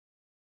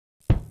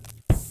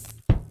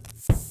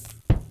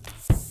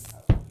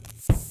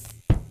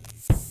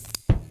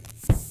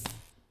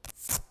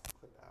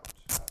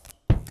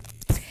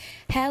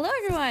Hello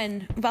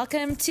everyone,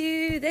 welcome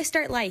to This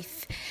Start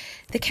Life.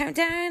 The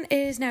countdown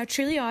is now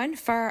truly on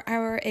for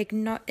our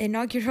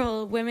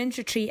inaugural women's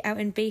retreat out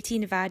in Beatty,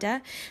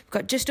 Nevada. We've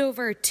got just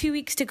over 2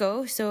 weeks to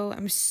go, so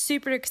I'm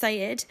super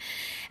excited.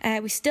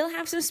 We still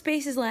have some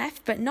spaces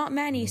left, but not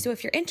many, so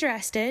if you're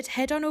interested,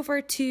 head on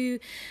over to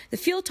the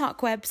Fuel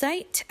Talk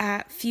website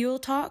at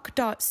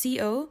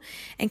fueltalk.co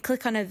and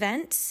click on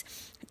events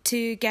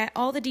to get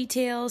all the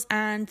details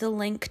and the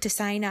link to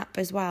sign up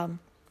as well.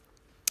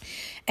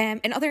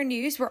 In other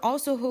news, we're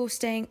also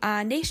hosting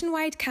a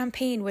nationwide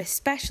campaign with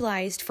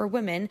Specialized for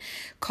women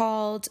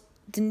called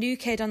The New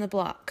Kid on the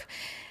Block.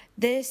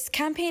 This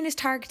campaign is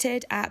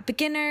targeted at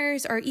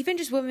beginners or even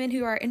just women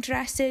who are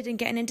interested in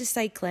getting into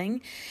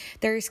cycling.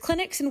 There's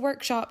clinics and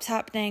workshops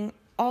happening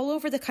all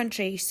over the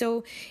country.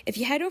 So if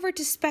you head over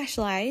to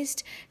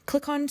Specialized,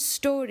 click on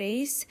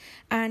Stories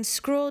and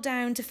scroll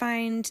down to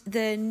find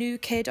the New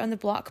Kid on the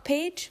Block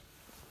page.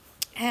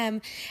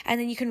 And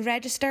then you can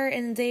register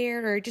in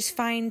there or just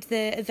find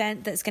the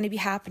event that's going to be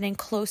happening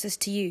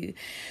closest to you.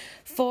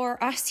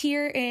 For us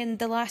here in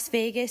the Las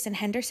Vegas and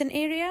Henderson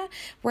area,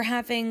 we're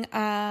having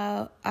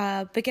a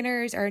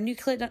beginners or New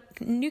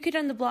Kid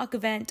on the Block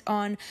event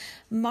on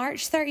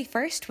March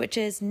 31st, which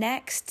is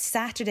next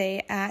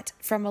Saturday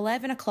from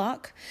 11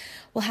 o'clock.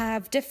 We'll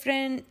have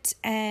different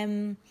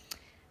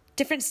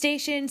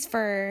stations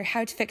for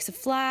how to fix a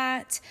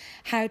flat,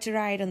 how to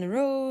ride on the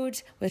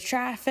road with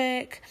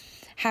traffic,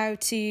 how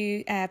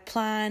to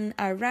plan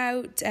a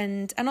route,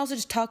 and also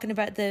just talking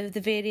about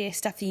the various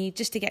stuff you need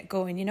just to get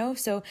going, you know.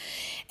 So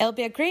it'll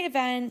be a great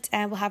event,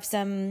 and we'll have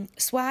some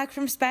swag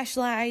from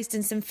Specialized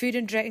and some food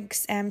and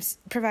drinks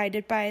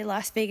provided by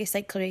Las Vegas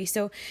Cyclery.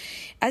 So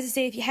as I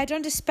say, if you head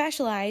on to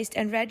Specialized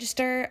and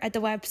register at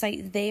the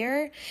website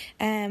there,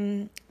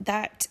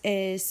 that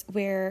is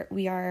where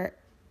we are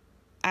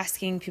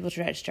asking people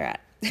to register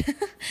at.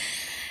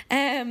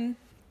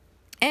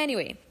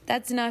 Anyway,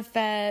 that's enough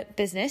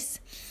business.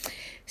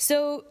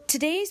 So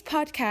today's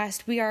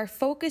podcast, we are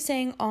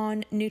focusing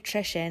on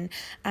nutrition,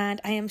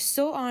 and I am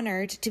so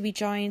honoured to be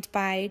joined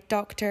by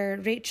Dr.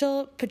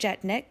 Rachel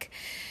Pojetnik.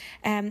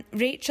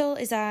 Rachel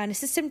is an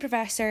assistant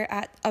professor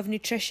of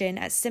nutrition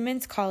at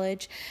Simmons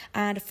College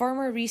and a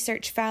former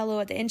research fellow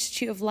at the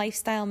Institute of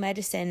Lifestyle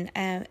Medicine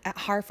at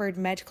Harvard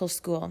Medical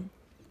School.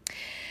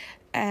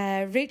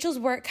 Rachel's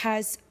work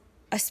has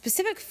a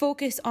specific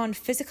focus on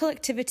physical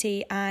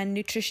activity and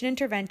nutrition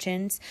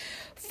interventions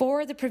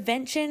for the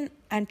prevention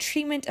and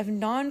treatment of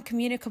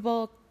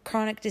non-communicable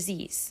chronic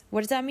disease.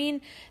 What does that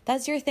mean?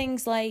 That's your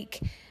things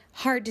like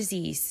heart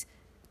disease,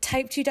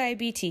 type 2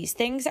 diabetes,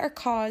 diseases that are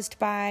caused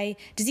by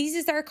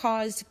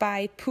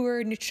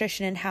poor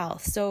nutrition and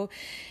health. So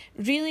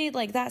really,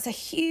 there's a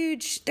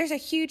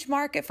huge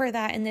market for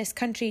that in this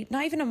country.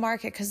 Not even a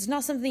market, because it's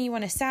not something you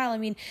want to sell. I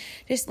mean,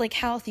 just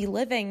healthy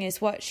living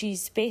is what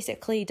she's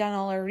basically done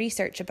all her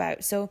research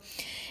about. So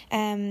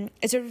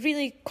it's a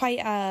really quite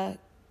a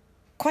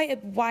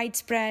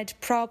widespread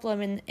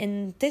problem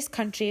in this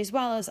country, as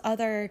well as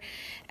other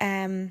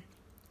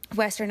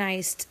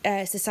westernized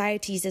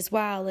societies as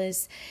well,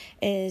 is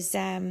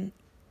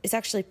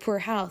actually poor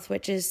health,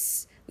 which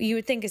is, you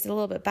would think, is a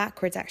little bit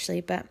backwards actually,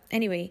 but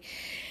anyway.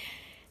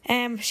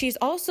 She's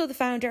also the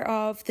founder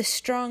of the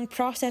Strong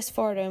Process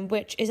Forum,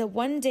 which is a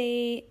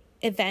one-day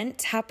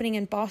event happening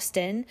in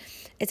Boston.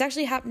 It's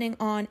actually happening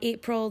on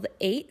April the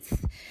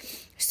 8th.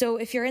 So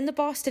if you're in the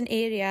Boston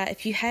area,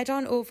 if you head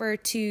on over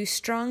to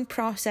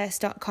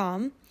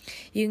strongprocess.com,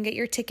 you can get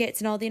your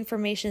tickets and all the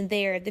information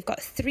there. They've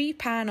got 3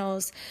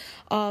 panels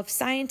of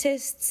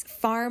scientists,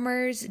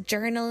 farmers,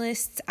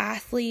 journalists,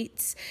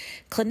 athletes,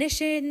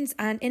 clinicians,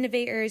 and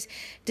innovators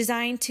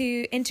designed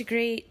to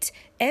integrate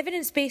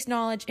evidence-based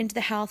knowledge into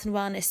the health and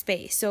wellness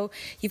space. So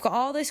you've got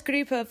all this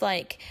group of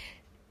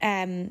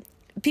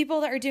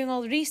people that are doing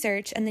all the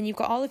research, and then you've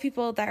got all the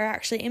people that are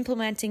actually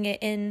implementing it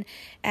in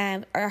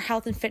our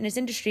health and fitness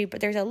industry,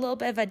 but there's a little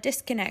bit of a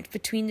disconnect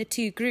between the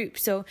two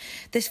groups. So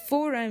this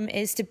forum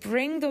is to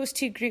bring those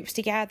two groups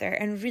together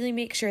and really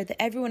make sure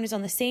that everyone is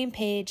on the same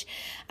page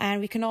and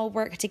we can all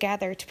work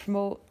together to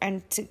promote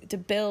and to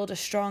build a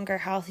stronger,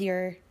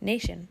 healthier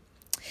nation.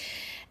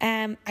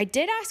 I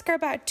did ask her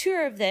about a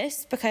tour of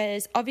this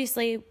because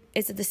obviously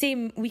it's at the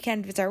same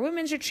weekend as our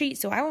women's retreat,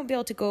 so I won't be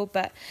able to go,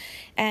 but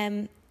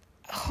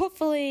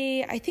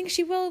hopefully, I think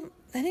she will.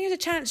 I think there's a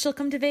chance she'll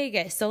come to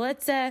Vegas. So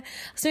let's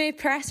maybe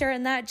press her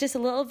on that just a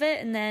little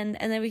bit, and then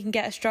we can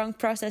get a Strong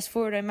Process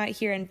Forum out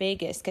here in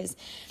Vegas, because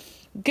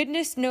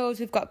goodness knows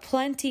we've got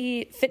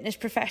plenty fitness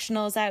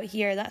professionals out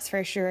here. That's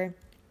for sure.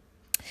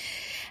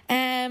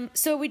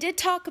 So we did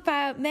talk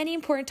about many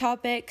important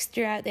topics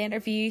throughout the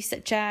interview,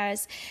 such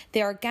as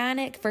the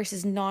organic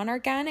versus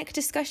non-organic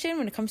discussion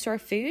when it comes to our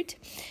food,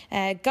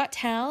 gut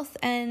health,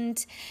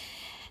 and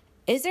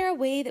is there a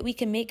way that we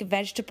can make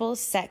vegetables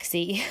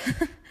sexy?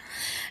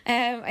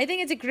 I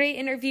think it's a great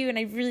interview, and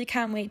I really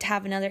can't wait to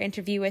have another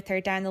interview with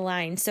her down the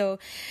line. So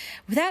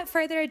without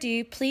further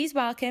ado, please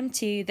welcome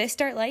to This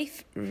Start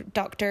Life,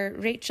 Dr.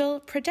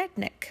 Rachel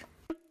Pojetnik.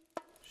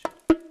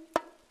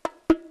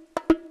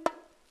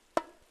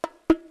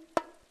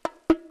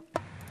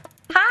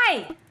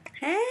 Hi.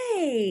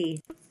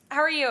 Hey, How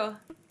are you?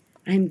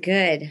 I'm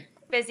good.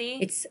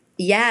 Busy?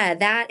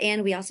 That,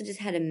 and we also just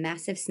had a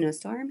massive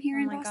snowstorm here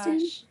Oh in my Boston.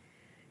 gosh.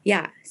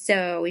 Yeah,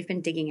 so we've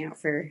been digging out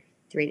for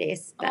 3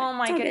 days, but Oh it's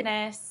my all good.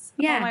 goodness.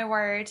 Oh Yeah. my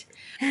word.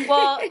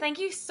 Well, thank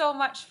you so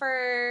much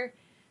for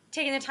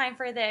taking the time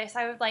for this.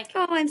 I would like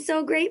Oh, I'm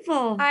so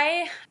grateful.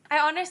 I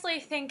honestly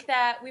think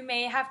that we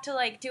may have to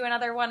like do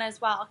another one as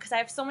well because I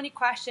have so many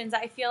questions.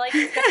 I feel like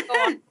it's gonna go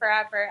on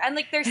forever. And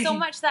like there's so Okay.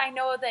 much that I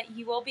know that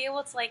you will be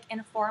able to like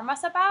inform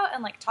us about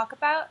and like talk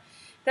about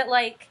that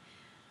like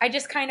I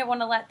just kind of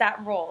want to let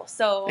that roll.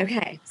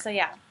 Okay, So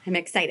yeah. I'm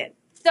excited.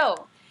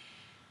 So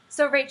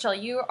Rachel,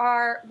 you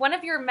are one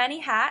of your many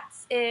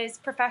hats is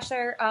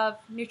professor of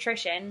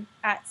nutrition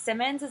at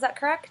Simmons. Is that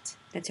correct?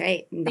 That's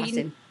right, in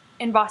Boston.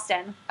 In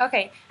Boston.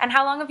 Okay. And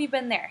how long have you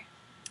been there?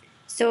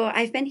 So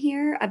I've been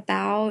here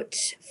about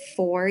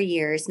 4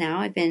 years now.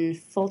 I've been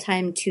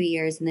full-time 2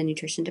 years in the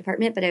nutrition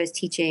department, but I was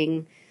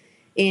teaching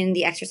in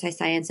the exercise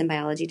science and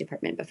biology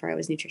department before I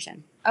was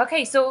nutrition.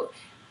 Okay. So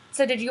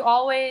did you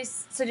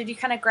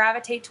kind of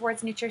gravitate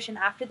towards nutrition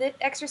after the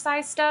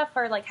exercise stuff,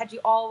 or like had you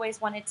always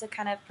wanted to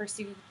kind of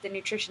pursue the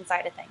nutrition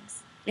side of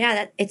things?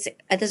 Yeah,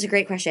 that's a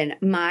great question.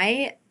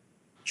 My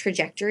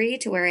trajectory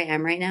to where I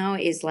am right now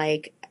is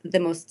like the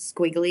most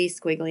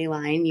squiggly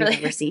line you've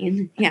Really? ever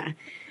seen. Yeah.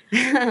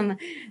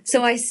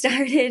 So I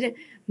started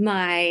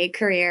my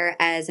career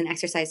as an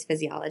exercise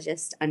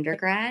physiologist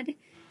undergrad.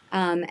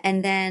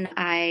 And then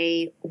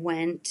I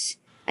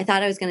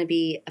thought I was going to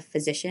be a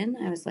physician.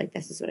 I was like,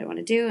 this is what I want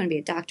to do and be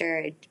a doctor.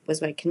 It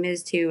was what I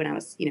committed to when I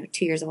was,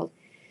 2 years old.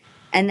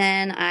 And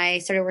then I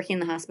started working in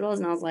the hospitals,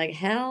 and I was like,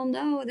 hell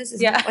no, this is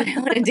not what I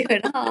want to do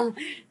at all.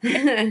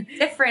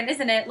 Different,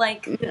 isn't it?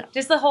 Like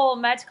just the whole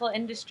medical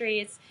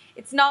industry.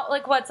 It's not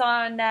like what's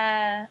on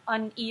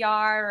ER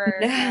or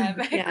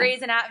Yeah.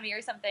 Grey's Anatomy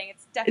or something.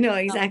 It's definitely No,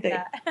 exactly.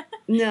 not like that.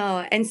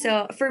 No. And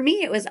so for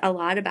me, it was a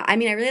lot about, I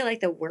mean, I really liked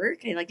the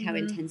work. I liked how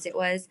Mhm. intense it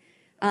was.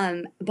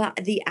 But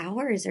the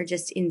hours are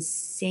just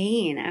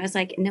insane. I was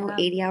like, no, Yeah.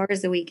 80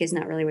 hours a week is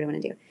not really what I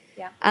want to do.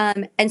 Yeah.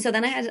 And so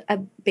then I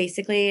had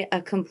basically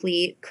a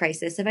complete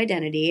crisis of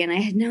identity, and I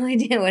had no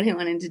idea what I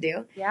wanted to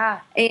do.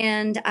 Yeah.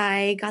 And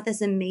I got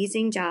this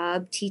amazing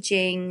job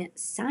teaching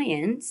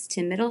science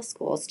to middle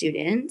school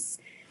students.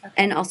 Okay.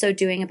 And also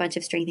doing a bunch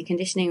of strength and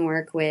conditioning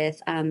work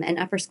with an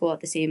upper school at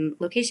the same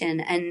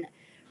location, and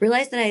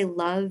realized that I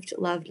loved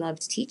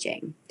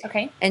teaching.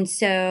 Okay. And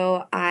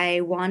so I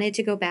wanted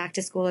to go back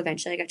to school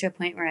eventually. I got to a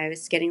point where I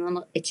was getting a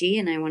little itchy,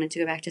 and I wanted to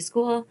go back to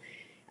school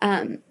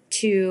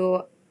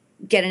to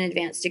get an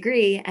advanced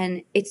degree.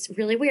 And it's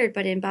really weird,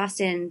 but in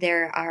Boston,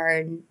 there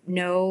are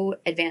no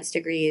advanced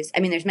degrees. I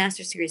mean, there's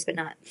master's degrees, but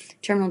not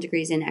terminal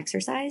degrees in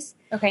exercise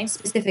Okay.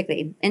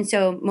 specifically. And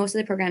so most of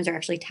the programs are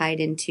actually tied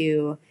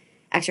into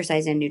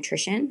exercise and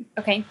nutrition.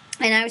 Okay.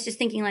 And I was just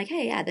thinking like,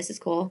 hey, yeah, this is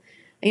cool.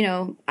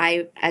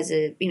 I, as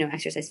a,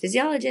 exercise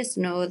physiologist,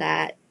 know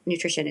that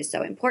nutrition is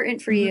so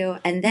important for you.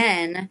 And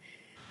then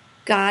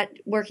got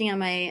working on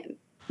my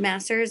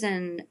master's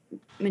and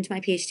into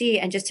my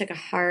PhD, and just took a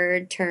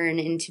hard turn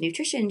into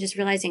nutrition, just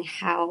realizing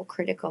how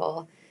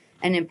critical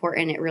and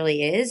important it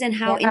really is, and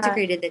how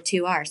integrated the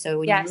two are. So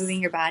when you're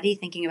moving your body,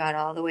 thinking about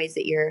all the ways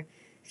that you're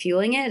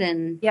fueling it,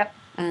 and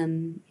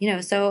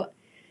so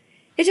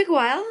it took a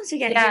while to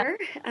get here,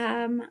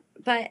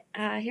 but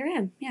here I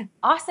am. Yeah.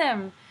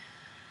 Awesome.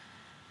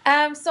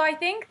 So I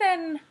think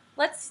then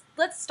let's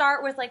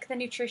start with like the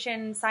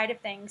nutrition side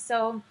of things.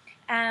 So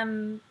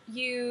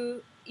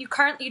you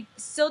currently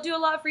still do a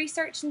lot of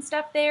research and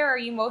stuff there, or are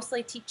you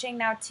mostly teaching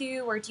now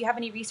too, or do you have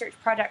any research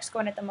projects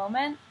going at the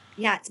moment?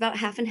 Yeah, it's about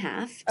half and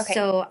half. Okay.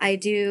 So I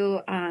do,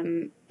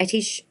 I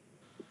teach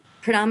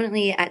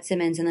predominantly at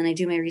Simmons, and then I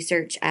do my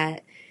research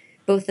at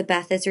both the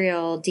Beth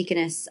Israel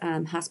Deaconess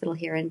Hospital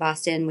here in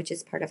Boston, which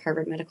is part of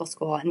Harvard Medical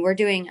School. And we're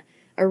doing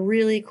a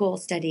really cool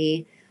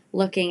study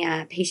looking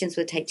at patients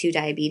with type 2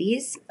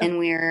 diabetes. Okay. And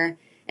we're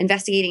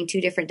investigating two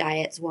different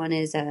diets. One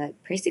is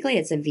basically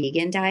it's a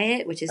vegan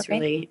diet, which is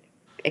really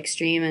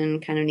extreme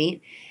and kind of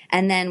neat.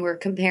 And then we're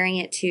comparing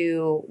it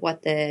to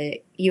what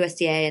the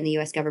USDA and the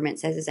US government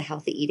says is a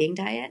healthy eating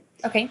diet.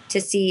 Okay. To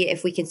see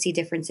if we can see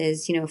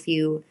differences,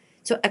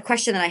 so a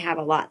question that I have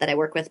a lot that I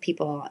work with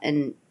people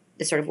in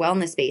the sort of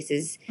wellness space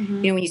is,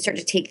 when you start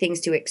to take things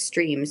to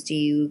extremes, do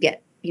you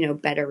get,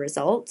 better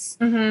results?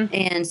 Mm-hmm.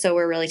 And so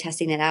we're really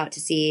testing that out to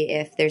see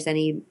if there's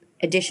any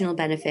additional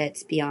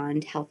benefits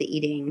beyond healthy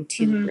eating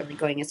to really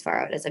going as far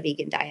out as a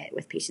vegan diet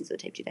with patients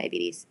with type 2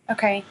 diabetes.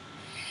 Okay.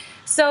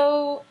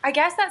 So I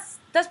guess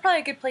that's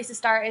probably a good place to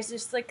start, is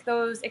just like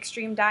those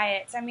extreme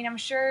diets. I mean, I'm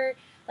sure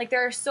like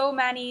there are so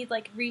many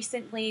like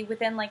recently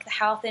within like the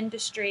health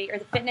industry or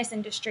the fitness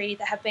industry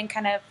that have been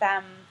kind of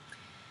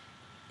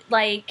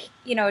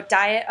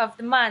diet of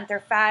the month or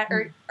fat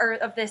or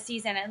of this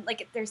season. And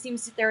like there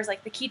was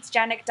like the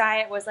ketogenic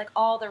diet was like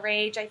all the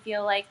rage, I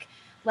feel like,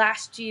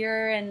 last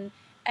year and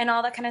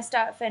all that kind of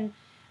stuff. And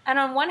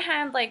on one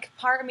hand, like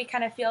part of me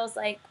kind of feels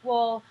like,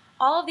 well,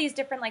 all of these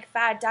different like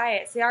fad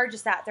diets, they are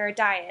just that, they're a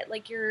diet.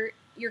 Like you're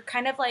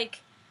kind of like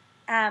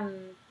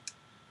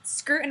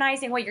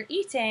scrutinizing what you're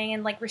eating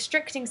and like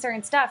restricting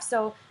certain stuff.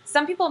 So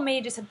some people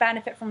may just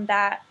benefit from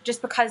that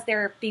just because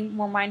they're being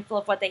more mindful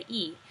of what they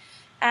eat.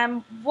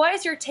 What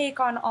is your take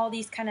on all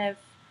these kind of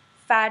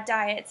fad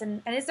diets,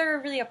 and is there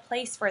really a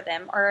place for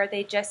them, or are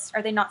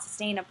they not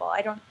sustainable?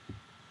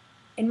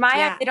 In my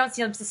eyes, they don't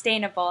seem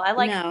sustainable. I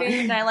like food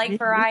and I like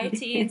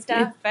variety and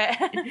stuff, but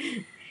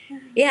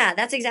yeah,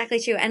 that's exactly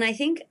true. And I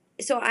think,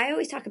 so I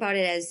always talk about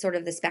it as sort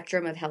of the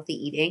spectrum of healthy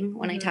eating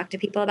when I talk to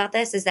people about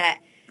this, is that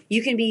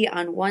you can be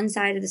on one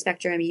side of the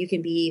spectrum. You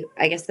can be,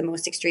 I guess the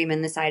most extreme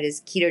in the side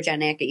is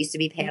ketogenic. It used to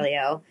be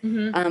paleo,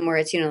 where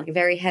it's, like a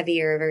very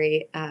heavy or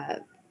very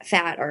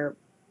fat, or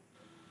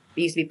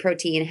it used to be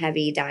protein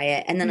heavy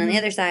diet. And then on the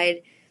other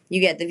side,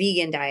 you get the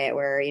vegan diet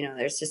where,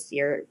 there's just,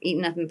 you're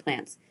eating nothing but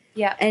plants.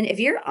 Yeah. And if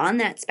you're on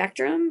that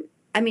spectrum,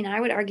 I mean, I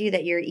would argue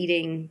that you're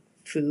eating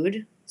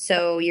food,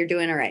 so you're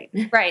doing all right.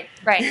 Right.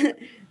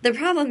 The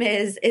problem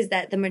is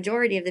that the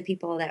majority of the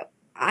people that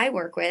I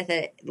work with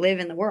that live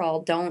in the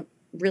world don't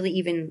really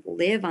even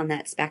live on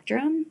that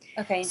spectrum.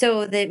 Okay.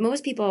 So that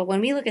most people,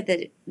 when we look at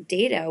the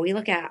data, we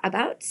look at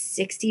about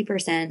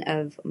 60%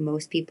 of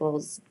most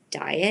people's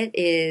diet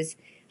is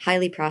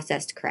highly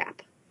processed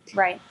crap.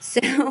 Right.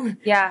 So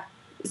yeah.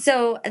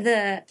 So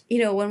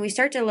when we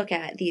start to look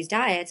at these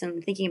diets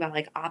and thinking about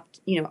like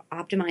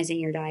optimizing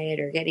your diet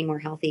or getting more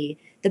healthy,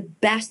 the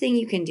best thing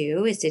you can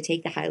do is to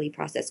take the highly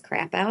processed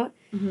crap out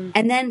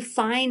and then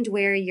find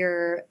where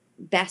your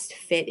best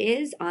fit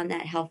is on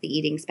that healthy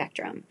eating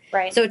spectrum.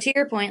 Right. So to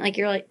your point, like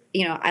you're like,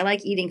 I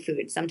like eating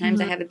food.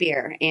 Sometimes I have a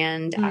beer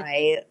and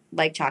I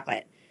like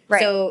chocolate. Right.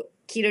 So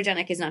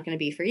ketogenic is not going to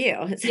be for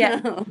you.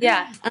 So,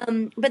 yeah.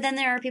 But then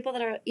there are people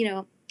that are,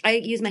 I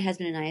use my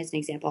husband and I as an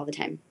example all the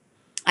time.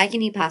 I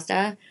can eat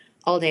pasta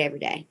all day, every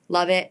day.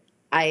 Love it.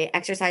 I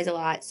exercise a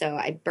lot, so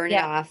I burn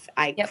it off.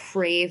 I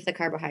crave the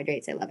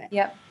carbohydrates. I love it.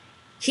 Yep.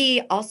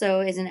 He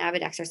also is an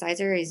avid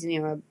exerciser. He's,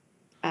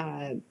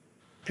 a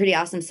pretty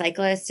awesome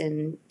cyclist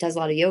and does a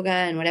lot of yoga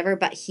and whatever.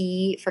 But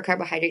for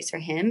carbohydrates for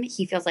him,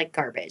 he feels like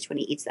garbage when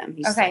he eats them.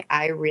 He's just like,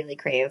 I really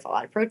crave a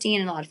lot of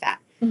protein and a lot of fat.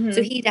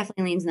 So he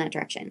definitely leans in that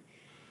direction.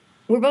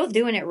 We're both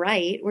doing it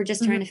right. We're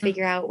just trying to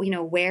figure out,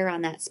 where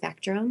on that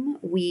spectrum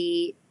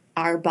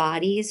our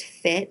bodies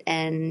fit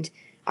and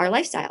our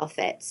lifestyle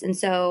fits. And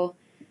so,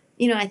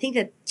 I think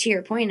that to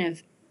your point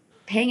of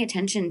paying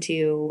attention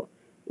to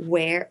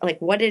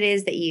what it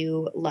is that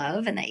you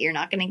love and that you're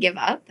not going to give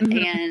up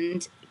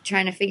and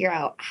trying to figure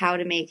out how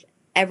to make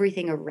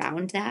everything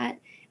around that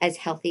as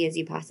healthy as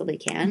you possibly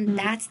can.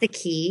 That's the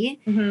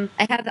key.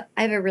 I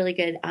have a really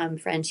good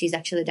friend. She's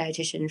actually the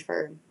dietitian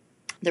for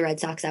the Red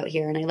Sox out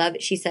here. And I love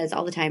it. She says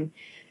all the time,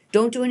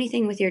 don't do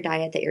anything with your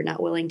diet that you're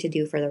not willing to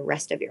do for the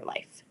rest of your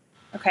life.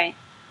 Okay.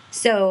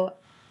 So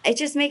it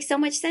just makes so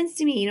much sense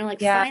to me,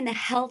 find the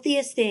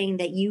healthiest thing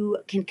that you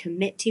can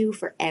commit to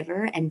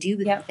forever and do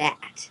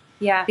that.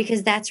 Yeah.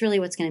 Because that's really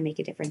what's going to make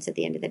a difference at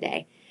the end of the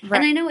day. Right.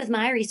 And I know with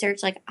my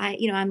research,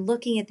 I'm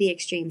looking at the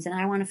extremes and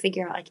I want to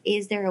figure out,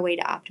 is there a way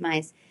to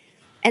optimize?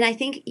 And I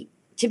think,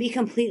 to be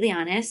completely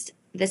honest,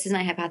 this is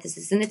my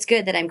hypothesis, and it's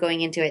good that I'm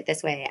going into it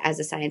this way as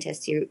a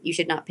scientist. You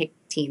should not pick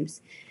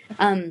teams.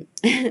 But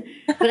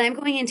I'm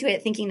going into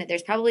it thinking that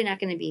there's probably not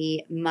going to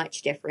be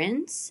much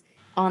difference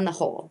on the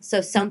whole. So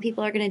some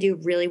people are going to do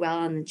really well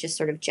on the just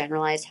sort of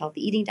generalized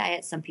healthy eating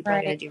diet. Some people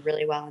are going to do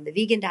really well on the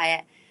vegan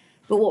diet.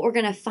 But what we're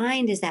going to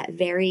find is that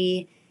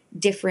very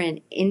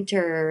different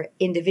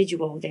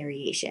individual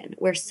variation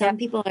where some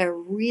people are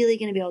really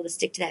going to be able to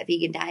stick to that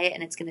vegan diet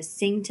and it's going to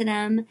sing to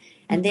them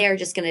and they are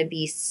just going to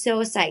be so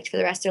psyched for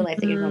the rest of their life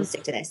they're going to be able to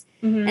stick to this.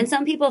 And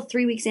some people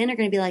 3 weeks in are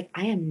going to be like,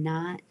 I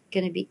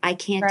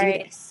can't do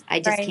this. I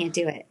just can't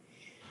do it.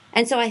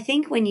 And so I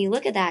think when you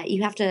look at that,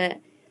 you have to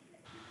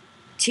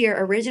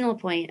your original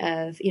point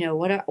of,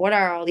 what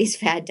are all these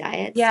fad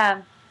diets?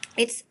 Yeah.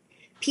 It's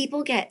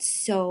people get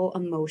so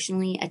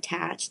emotionally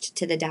attached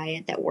to the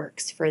diet that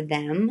works for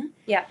them.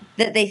 Yeah.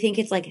 That they think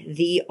it's like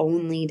the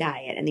only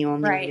diet and the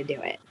only way to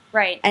do it.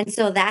 Right. And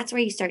so that's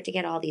where you start to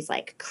get all these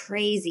like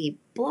crazy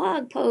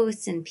blog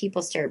posts and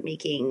people start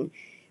making,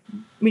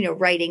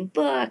 writing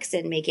books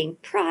and making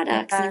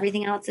products and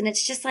everything else. And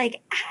it's just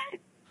like,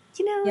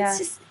 it's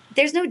just,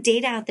 there's no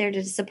data out there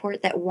to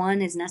support that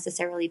one is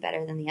necessarily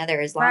better than the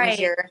other as long as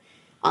you're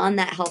on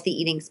that healthy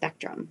eating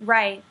spectrum.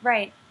 Right.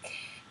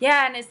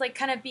 Yeah, and it's like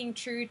kind of being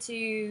true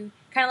to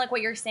kind of like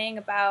what you're saying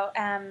about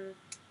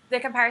the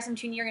comparison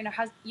between you and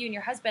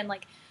your husband,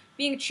 like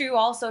being true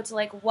also to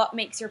like what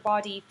makes your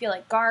body feel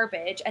like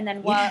garbage and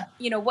then what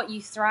what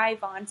you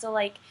thrive on. So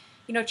like,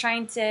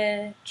 trying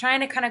to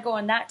kind of go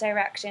in that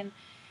direction.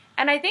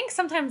 And I think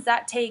sometimes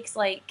that takes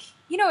like,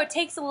 it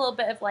takes a little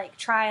bit of like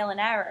trial and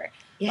error.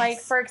 Yes. Like,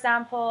 for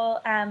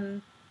example,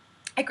 I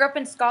grew up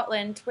in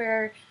Scotland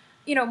where,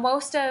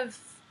 most of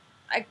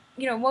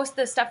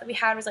the stuff that we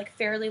had was like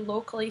fairly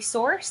locally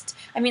sourced.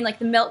 I mean, like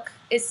the milk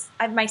is,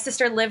 my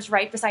sister lives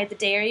right beside the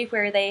dairy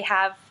where they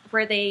have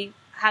the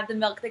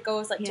milk that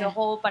goes like to a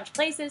whole bunch of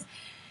places.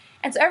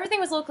 And so everything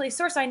was locally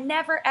sourced. So I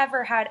never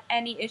ever had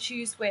any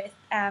issues with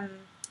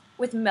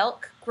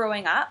milk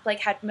growing up, like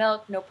had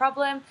milk, no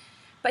problem.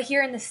 But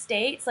here in the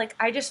States, like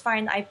I just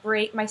find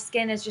my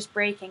skin is just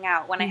breaking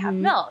out when I have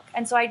Mm-hmm. milk.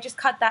 And so I just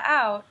cut that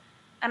out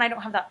and I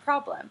don't have that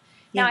problem.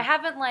 Now Yeah.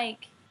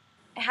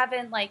 I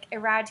haven't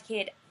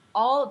eradicated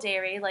all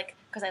dairy, like,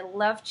 because I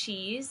love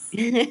cheese. Who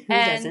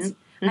And doesn't?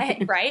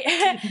 right.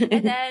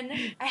 And then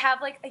I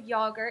have like a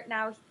yogurt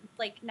now,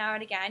 like now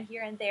and again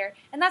here and there.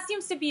 And that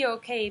seems to be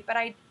okay. But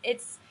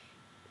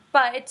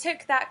it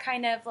took that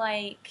kind of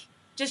like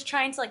just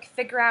trying to like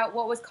figure out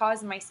what was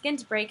causing my skin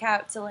to break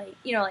out to like,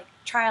 like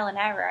trial and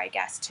error, I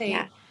guess, too.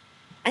 Yeah.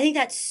 I think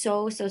that's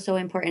so, so, so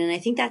important. And I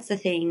think that's the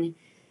thing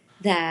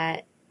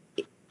that,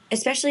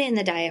 especially in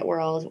the diet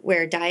world,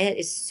 where diet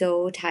is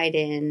so tied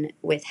in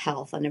with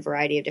health on a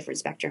variety of different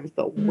spectrums,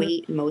 but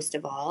weight most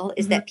of all,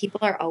 is that people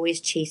are always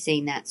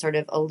chasing that sort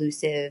of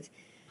elusive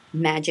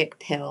magic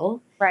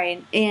pill.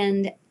 Right.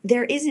 And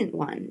there isn't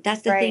one.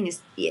 That's the thing,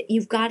 is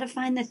you've got to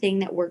find the thing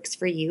that works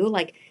for you.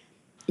 Like,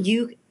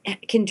 you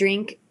can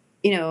drink,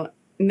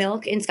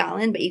 milk in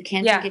Scotland, but you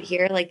can't drink it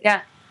here. Like,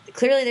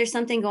 clearly there's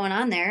something going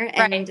on there,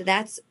 and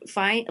that's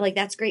fine. Like,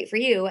 that's great for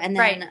you. And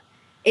then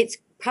it's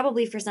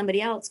probably for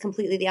somebody else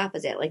completely the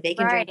opposite. Like, they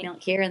can drink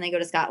milk here and they go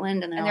to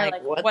Scotland and they're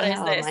like, what the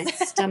hell? This? My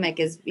stomach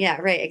is,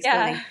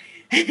 exploding.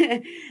 Yeah.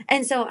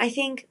 And so I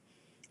think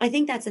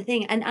that's the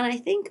thing. And I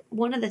think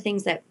one of the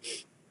things that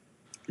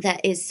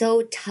is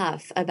so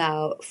tough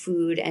about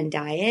food and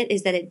diet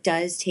is that it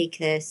does take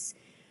this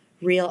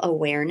real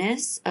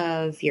awareness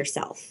of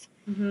yourself.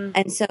 Mm-hmm.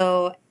 And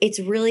so it's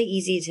really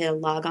easy to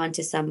log on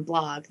to some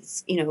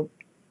blogs,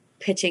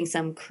 pitching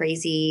some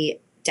crazy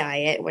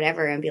diet,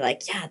 whatever, and be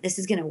like, yeah, this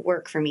is going to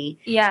work for me.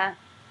 Yeah.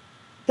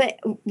 But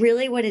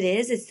really what it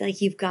is like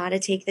you've got to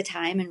take the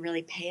time and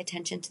really pay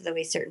attention to the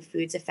way certain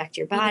foods affect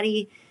your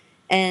body.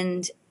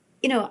 And,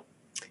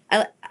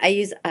 I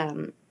use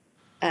an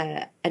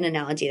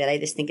analogy that I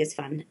just think is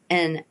fun.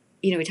 And,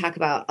 we talk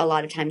about a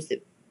lot of times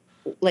that,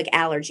 like,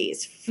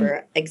 allergies,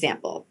 for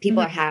example.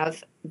 People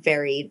have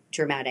very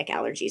dramatic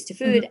allergies to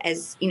food,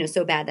 as,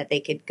 so bad that they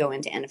could go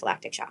into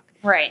anaphylactic shock.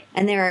 Right.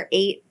 And there are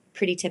 8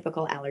 pretty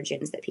typical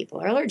allergens that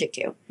people are allergic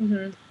to.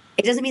 Mm-hmm.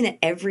 It doesn't mean that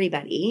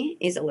everybody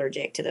is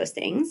allergic to those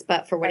things,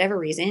 but for whatever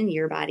reason,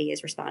 your body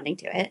is responding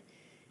to it.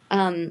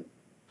 And,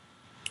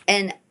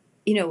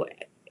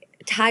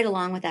 tied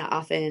along with that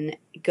often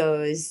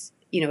goes,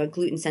 a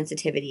gluten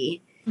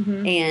sensitivity.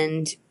 Mm-hmm.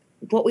 And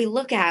what we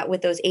look at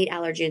with those 8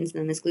 allergens and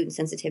then this gluten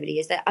sensitivity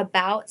is that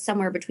about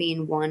somewhere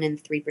between 1%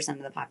 and 3%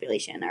 of the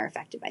population are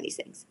affected by these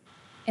things.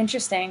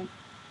 Interesting.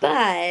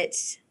 But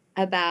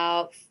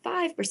about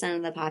 5%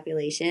 of the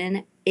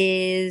population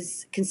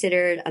is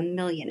considered a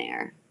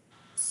millionaire.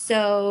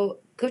 So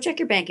go check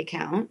your bank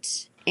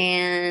account,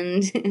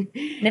 and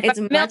it's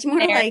much more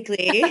likely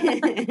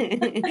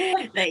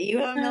that you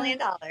have $1 million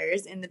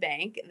in the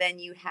bank than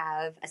you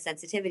have a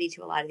sensitivity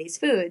to a lot of these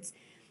foods.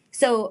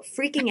 So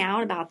freaking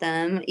out about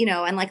them,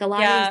 and like a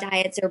lot of these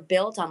diets are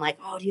built on like,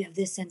 oh, do you have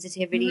this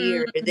sensitivity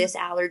or this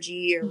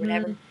allergy or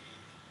whatever?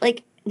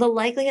 Like, the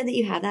likelihood that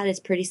you have that is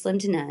pretty slim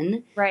to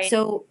none. Right.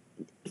 So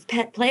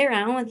play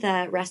around with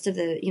the rest of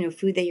the,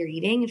 food that you're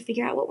eating and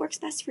figure out what works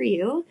best for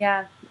you.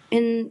 Yeah.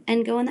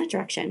 And go in that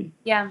direction.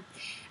 Yeah.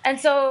 And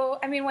so,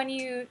 I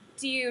mean,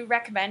 do you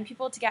recommend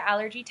people to get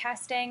allergy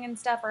testing and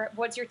stuff, or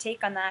what's your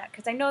take on that?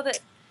 Because I know that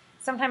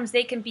sometimes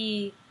they can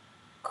be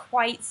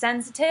quite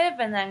sensitive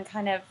and then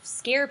kind of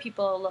scare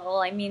people a little.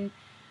 I mean,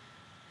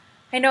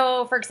 I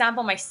know, for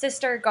example, my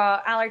sister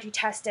got allergy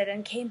tested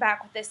and came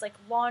back with this like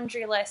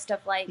laundry list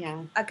of like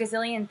a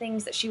gazillion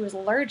things that she was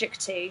allergic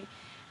to.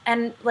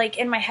 And like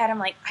in my head, I'm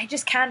like, I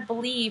just can't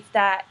believe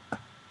that,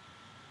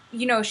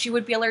 she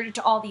would be allergic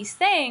to all these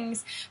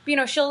things.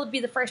 But, she'll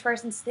be the first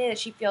person to say that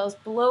she feels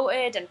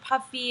bloated and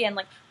puffy and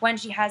like when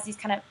she has these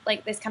kind of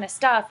like this kind of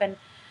stuff. And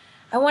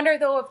I wonder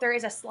though if there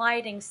is a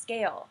sliding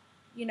scale.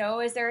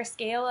 Is there a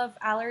scale of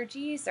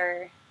allergies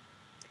or?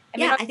 I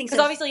think so. Because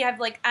obviously you have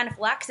like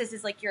anaphylaxis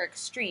is like your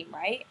extreme,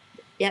 right?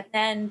 Yep.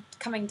 And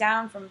coming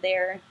down from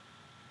there,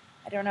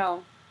 I don't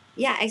know.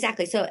 Yeah,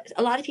 exactly. So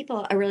a lot of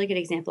people, a really good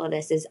example of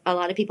this is a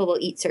lot of people will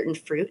eat certain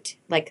fruit,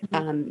 like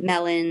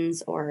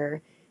melons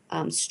or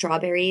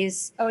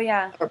strawberries. Oh,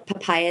 yeah. Or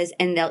papayas,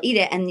 and they'll eat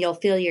it, and you'll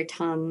feel your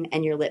tongue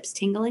and your lips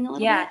tingling a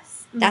little bit.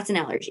 Mm-hmm. That's an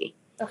allergy.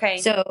 Okay.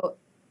 So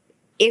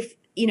if,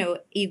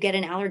 you get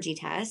an allergy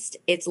test,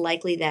 it's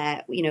likely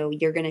that,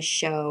 you're going to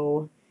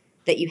show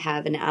that you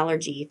have an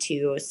allergy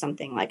to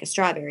something like a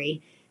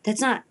strawberry.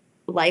 That's not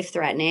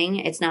life-threatening.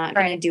 It's not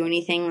going to do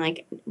anything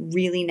like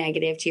really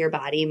negative to your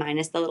body,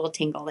 minus the little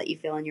tingle that you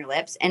feel in your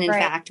lips. And in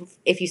fact,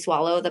 if you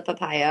swallow the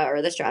papaya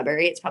or the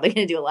strawberry, it's probably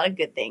going to do a lot of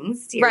good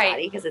things to your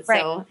body because it's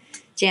so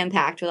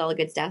jam-packed with all the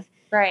good stuff.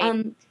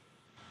 Right.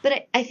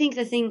 But I think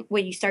the thing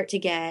when you start to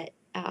get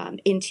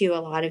into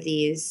a lot of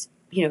these,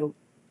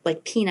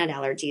 like peanut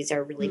allergies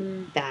are really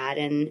bad,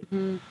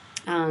 and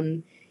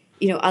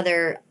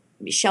other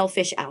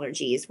shellfish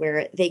allergies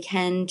where they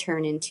can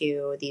turn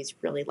into these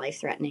really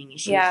life-threatening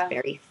issues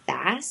very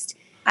fast.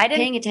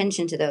 Paying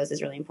attention to those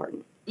is really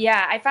important.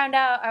 Yeah, I found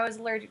out I was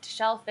allergic to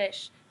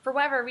shellfish. For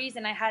whatever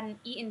reason, I hadn't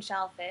eaten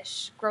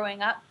shellfish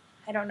growing up.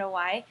 I don't know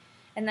why.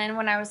 And then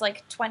when I was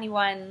like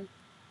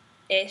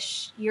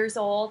 21-ish years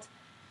old,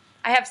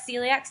 I have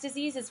celiac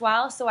disease as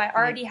well. So I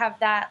already have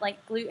that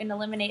like gluten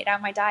eliminated out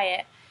of my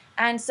diet.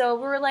 And so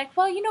we were like,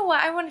 well, you know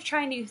what? I want to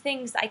try new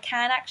things I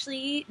can actually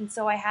eat. And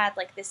so I had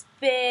like this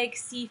big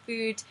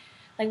seafood,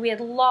 like we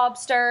had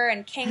lobster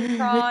and king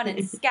prawn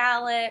and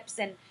scallops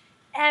and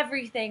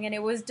everything. And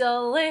it was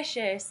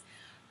delicious.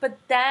 But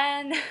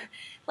then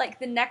like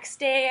the next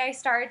day I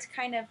started to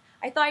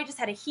I thought I just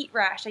had a heat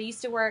rash. I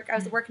was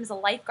working as a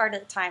lifeguard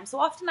at the time. So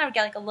often I would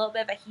get like a little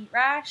bit of a heat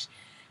rash.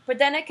 But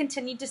then it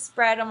continued to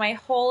spread on my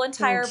whole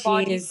entire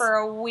body for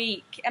a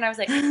week. And I was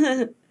like,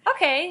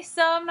 okay,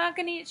 so I'm not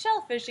going to eat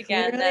shellfish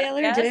again.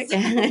 Really allergic.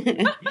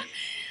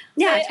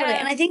 Yeah, totally.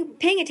 And I think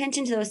paying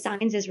attention to those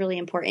signs is really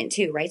important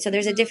too, right? So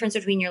there's a difference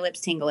between your lips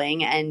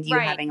tingling and you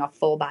having a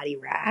full body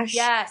rash.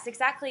 Yes,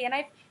 exactly. And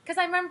because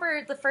I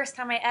remember the first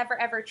time I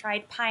ever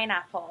tried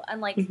pineapple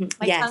and like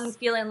my tongue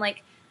feeling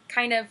like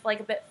kind of like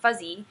a bit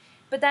fuzzy.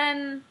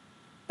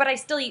 But I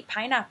still eat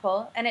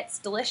pineapple, and it's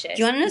delicious.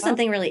 Do you want to know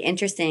something really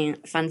interesting,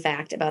 fun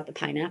fact about the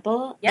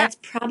pineapple? Yeah. That's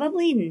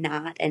probably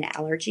not an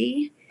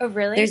allergy. Oh,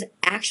 really? There's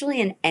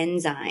actually an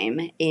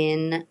enzyme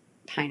in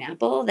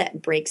pineapple that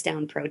breaks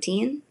down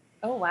protein.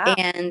 Oh, wow.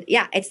 And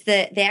yeah,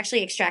 they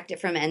actually extract it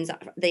from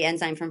the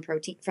enzyme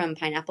from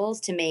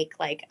pineapples to make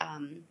like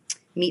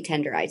meat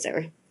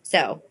tenderizer.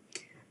 So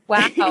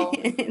wow.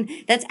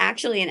 That's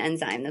actually an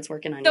enzyme that's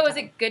working on So your is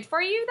it good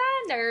for you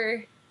then,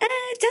 or?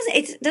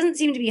 It doesn't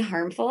seem to be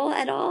harmful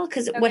at all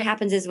because what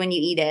happens is when you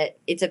eat it,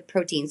 it's a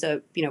protein,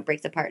 so it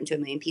breaks apart into a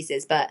million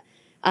pieces. But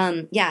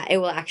yeah, it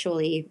will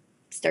actually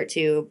start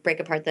to break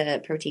apart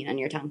the protein on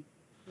your tongue.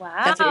 Wow,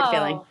 that's what you're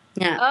feeling.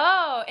 Yeah.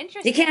 Oh,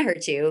 interesting. It can't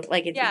hurt you.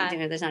 Like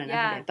there's not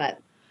enough of it,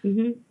 but.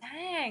 Mm-hmm.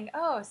 Dang.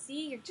 Oh,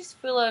 see, you're just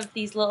full of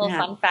these little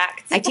fun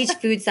facts. I teach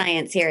food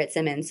science here at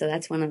Simmons, so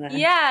that's one of the.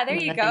 Yeah, there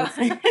you go.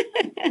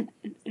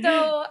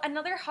 So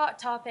another hot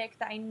topic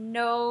that I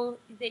know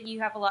that you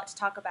have a lot to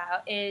talk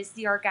about is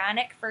the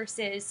organic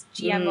versus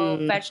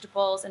GMO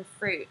vegetables and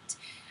fruit.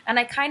 And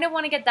I kind of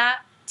want to get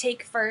that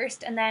take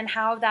first, and then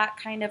how that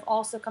kind of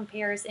also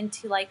compares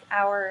into like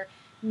our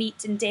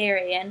meat and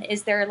dairy. And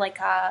is there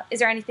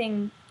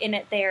anything in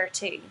it there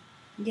too?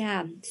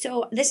 Yeah.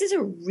 So this is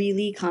a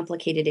really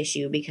complicated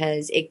issue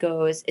because it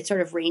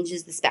sort of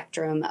ranges the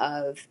spectrum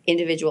of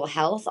individual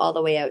health all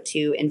the way out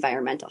to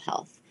environmental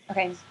health.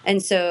 Okay.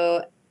 And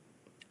so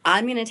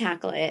I'm going to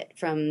tackle it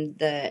from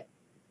the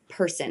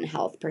person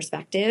health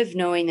perspective,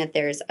 knowing that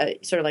there's a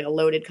sort of like a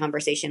loaded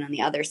conversation on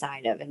the other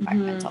side of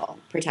environmental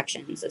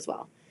protections as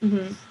well,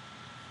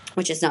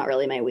 which is not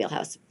really my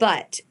wheelhouse.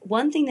 But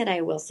one thing that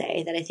I will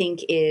say that I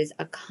think is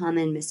a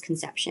common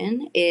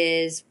misconception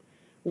is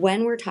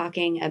when we're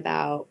talking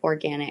about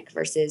organic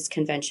versus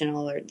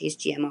conventional or these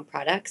GMO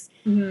products,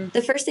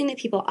 the first thing that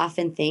people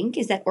often think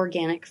is that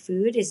organic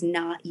food is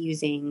not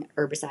using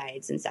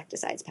herbicides,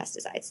 insecticides,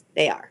 pesticides.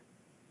 They are.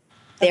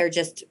 They're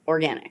just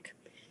organic.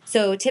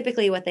 So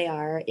typically what they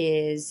are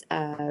is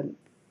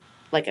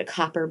like a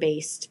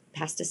copper-based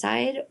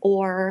pesticide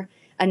or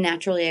a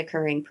naturally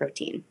occurring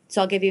protein.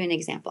 So I'll give you an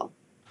example.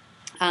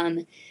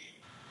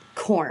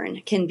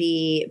 Corn can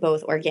be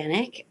both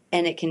organic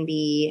and it can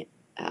be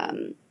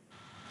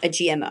a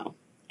GMO.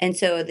 And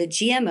so the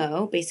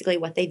GMO, basically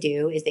what they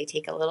do is they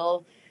take a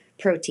little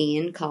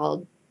protein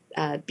called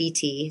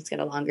BT. It's got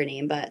a longer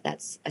name, but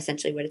that's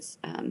essentially what it's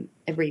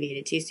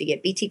abbreviated to. So you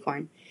get BT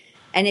corn.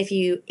 And if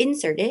you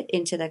insert it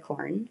into the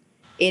corn,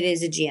 it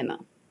is a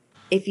GMO.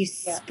 If you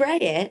spray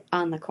it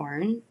on the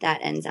corn, that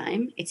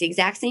enzyme, it's the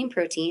exact same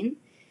protein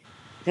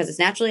because it's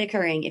naturally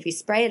occurring. If you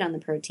spray it on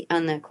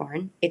the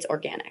corn, it's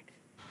organic.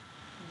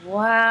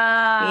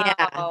 Wow.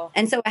 Yeah.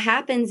 And so what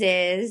happens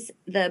is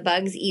the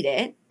bugs eat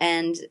it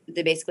and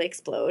they basically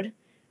explode.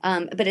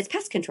 But it's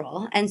pest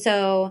control. And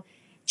so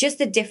just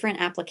the different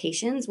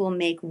applications will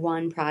make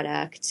one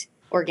product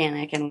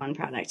organic and one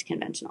product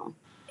conventional.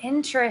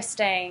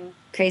 Interesting.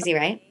 Crazy,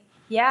 right?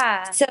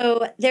 Yeah.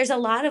 So there's a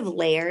lot of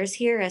layers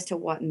here as to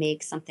what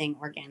makes something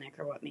organic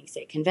or what makes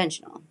it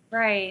conventional.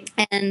 Right.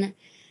 And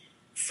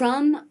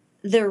from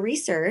the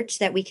research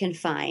that we can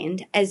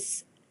find,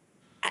 as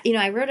you know,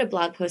 I wrote a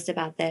blog post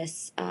about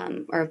this,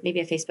 or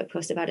maybe a Facebook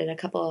post about it a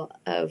couple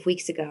of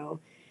weeks ago,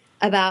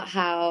 about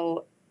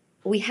how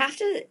we have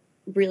to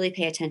really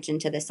pay attention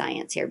to the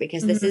science here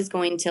because this is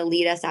going to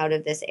lead us out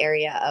of this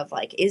area of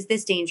like, is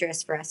this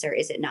dangerous for us or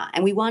is it not?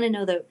 And we want to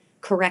know the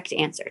correct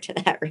answer to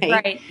that,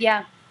 right? Right,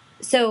 yeah.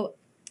 So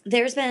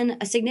there's been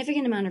a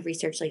significant amount of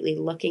research lately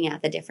looking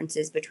at the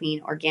differences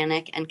between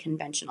organic and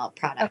conventional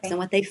products. Okay. And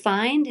what they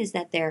find is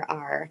that there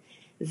are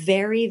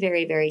very,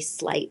 very, very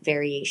slight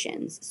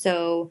variations.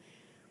 So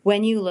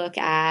when you look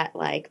at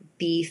like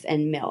beef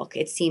and milk,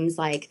 it seems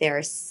like there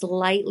are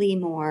slightly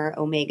more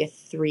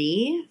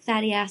omega-3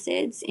 fatty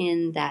acids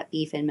in that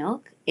beef and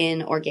milk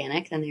in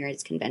organic than there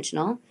is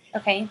conventional.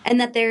 Okay. And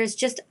that there's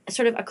just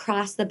sort of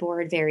across the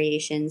board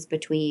variations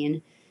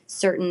between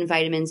certain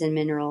vitamins and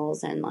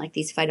minerals and like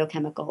these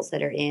phytochemicals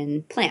that are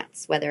in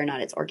plants, whether or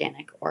not it's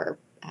organic or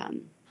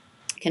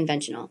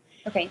conventional.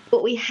 Okay.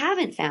 What we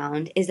haven't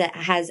found is that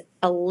it has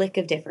a lick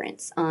of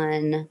difference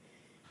on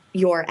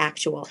your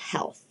actual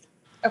health.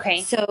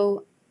 Okay.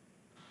 So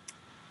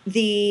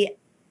the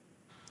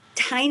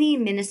tiny,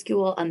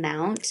 minuscule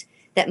amount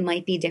that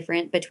might be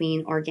different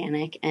between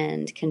organic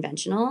and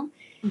conventional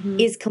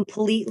is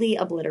completely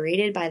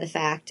obliterated by the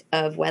fact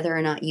of whether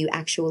or not you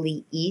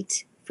actually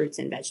eat fruits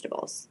and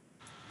vegetables.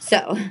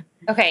 So,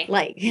 Okay.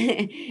 like,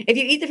 if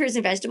you eat the fruits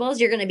and vegetables,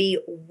 you're going to be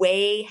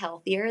way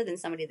healthier than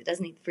somebody that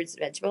doesn't eat the fruits and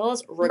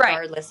vegetables,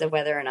 regardless of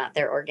whether or not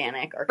they're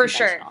organic or For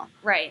conventional. sure.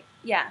 Right.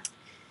 Yeah.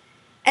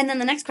 And then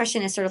the next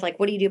question is sort of like,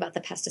 what do you do about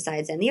the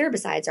pesticides and the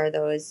herbicides? Are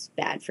those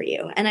bad for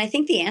you? And I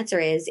think the answer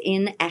is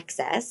in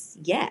excess,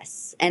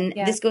 yes. And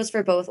this goes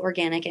for both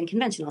organic and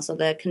conventional. So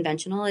the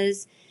conventional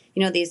is,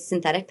 these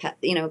synthetic,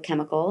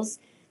 chemicals.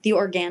 The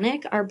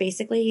organic are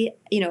basically,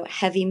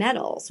 heavy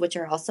metals, which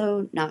are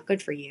also not good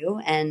for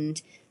you.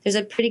 And there's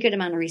a pretty good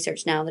amount of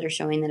research now that are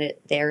showing that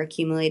they're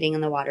accumulating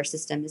in the water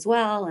system as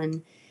well.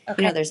 And,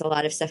 there's a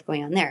lot of stuff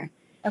going on there.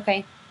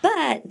 Okay.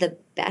 But the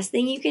best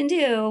thing you can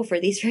do for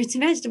these fruits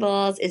and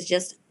vegetables is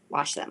just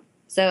wash them.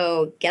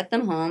 So get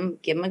them home,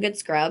 give them a good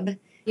scrub,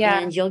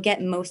 and you'll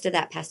get most of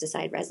that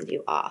pesticide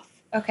residue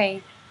off.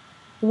 Okay.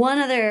 One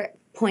other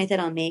point that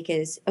I'll make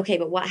is, okay,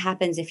 but what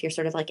happens if you're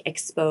sort of like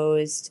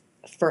exposed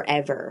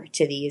forever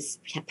to these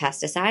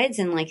pesticides?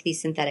 And like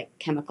these synthetic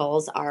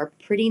chemicals are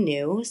pretty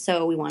new,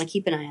 so we want to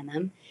keep an eye on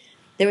them.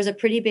 There was a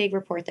pretty big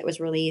report that was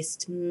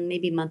released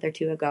maybe a month or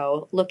two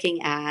ago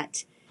looking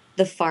at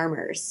the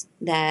farmers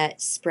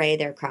that spray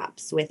their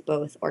crops with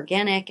both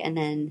organic and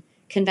then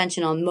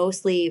conventional,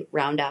 mostly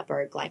Roundup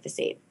or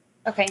glyphosate.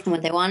 Okay. And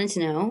what they wanted to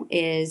know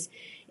is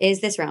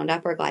this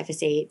Roundup or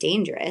glyphosate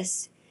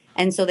dangerous?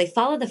 And so they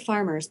followed the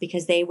farmers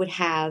because they would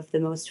have the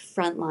most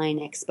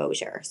frontline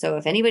exposure. So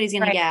if anybody's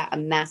going to get a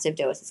massive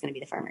dose, it's going to be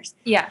the farmers.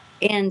 Yeah.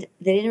 And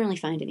they didn't really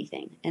find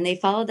anything. And they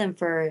followed them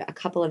for a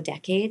couple of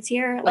decades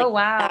here, like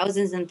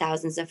thousands and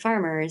thousands of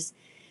farmers,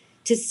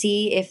 to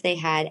see if they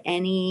had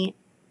a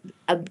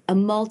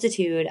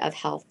multitude of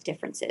health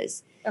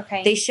differences.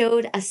 Okay. They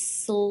showed a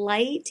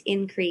slight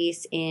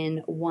increase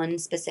in one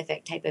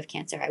specific type of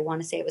cancer. I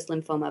want to say it was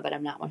lymphoma, but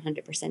I'm not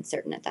 100%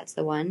 certain that that's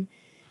the one.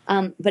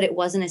 But it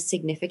wasn't a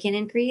significant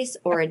increase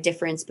or a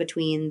difference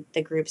between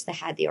the groups that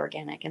had the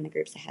organic and the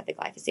groups that had the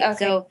glyphosate. Okay.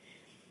 So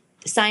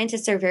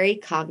scientists are very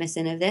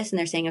cognizant of this, and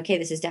they're saying, okay,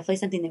 this is definitely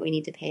something that we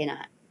need to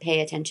pay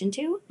attention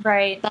to.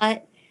 Right.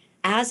 But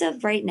as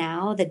of right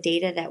now, the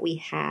data that we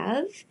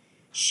have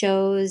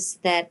shows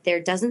that there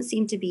doesn't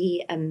seem to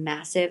be a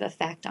massive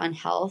effect on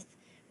health,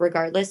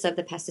 regardless of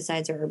the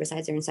pesticides or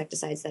herbicides or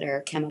insecticides that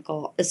are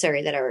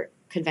that are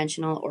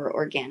conventional or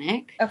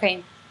organic.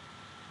 Okay.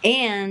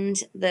 And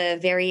the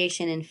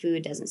variation in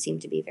food doesn't seem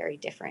to be very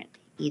different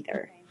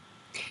either.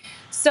 Okay.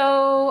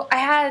 So I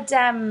had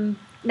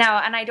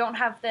now, and I don't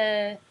have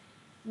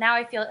now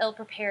I feel ill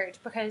prepared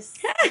because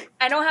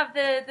I don't have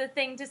the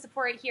thing to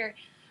support it here.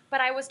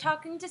 But I was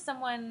talking to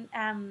someone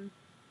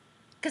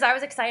because I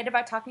was excited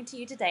about talking to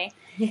you today.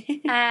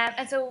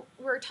 And so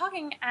we were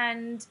talking,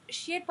 and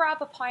she had brought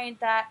up a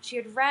point that she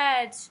had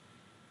read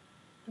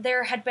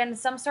there had been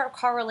some sort of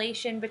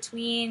correlation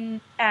between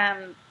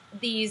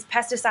these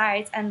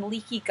pesticides and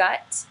leaky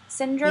gut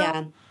syndrome.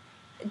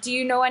 Yeah. Do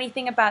you know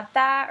anything about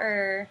that,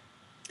 or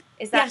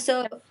is that? Yeah,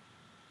 so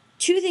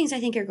two things I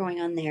think are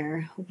going on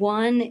there.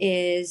 One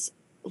is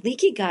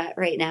leaky gut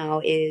right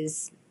now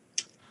is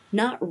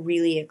not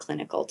really a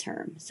clinical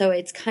term. So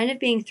it's kind of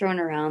being thrown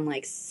around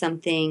like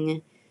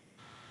something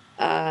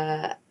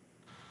that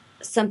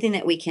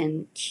we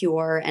can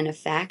cure and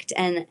affect.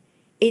 And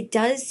it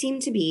does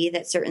seem to be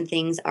that certain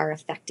things are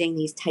affecting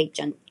these tight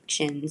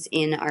junctions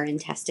in our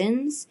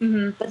intestines.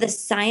 Mm-hmm. But the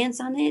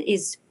science on it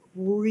is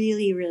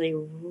really, really,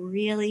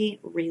 really,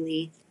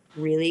 really,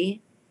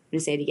 really, I'm going to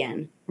say it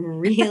again,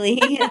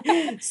 really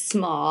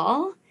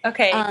small.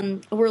 Okay.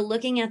 We're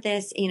looking at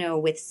this,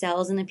 with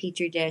cells in a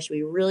petri dish.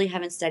 We really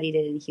haven't studied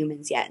it in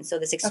humans yet. And so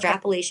this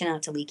extrapolation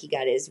out to leaky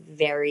gut is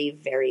very,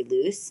 very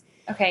loose.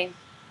 Okay.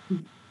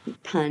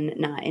 Pun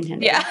not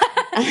intended. Yeah.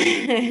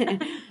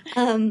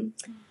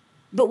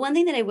 But one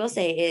thing that I will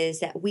say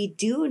is that we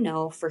do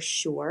know for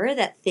sure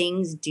that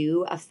things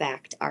do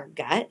affect our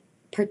gut,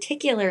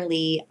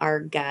 particularly our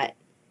gut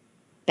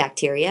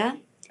bacteria.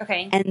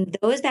 Okay. And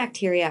those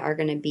bacteria are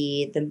going to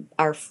be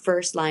our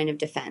first line of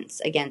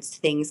defense against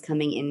things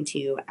coming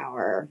into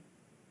our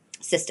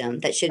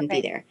system that shouldn't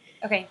be there.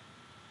 Okay.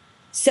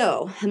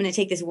 So I'm going to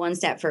take this one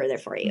step further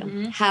for you.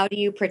 Mm-hmm. How do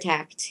you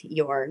protect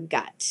your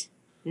gut?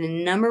 And the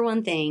number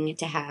one thing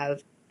to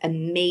have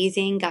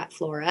amazing gut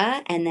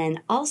flora, and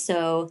then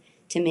also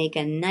to make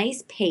a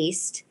nice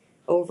paste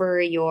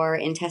over your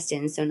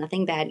intestines so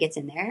nothing bad gets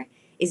in there,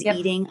 is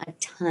eating a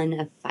ton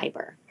of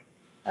fiber.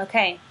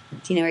 Okay.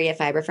 Do you know where you get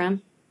fiber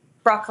from?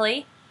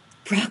 Broccoli.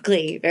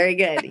 Broccoli. Very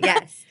good.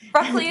 Yes.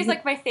 Broccoli is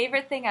like my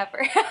favorite thing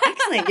ever.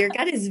 Excellent. Your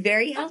gut is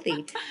very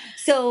healthy.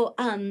 So,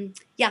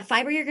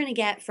 fiber you're going to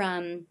get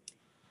from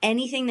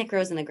anything that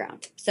grows in the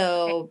ground.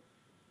 So,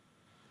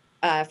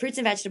 fruits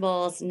and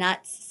vegetables,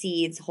 nuts,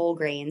 seeds, whole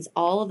grains,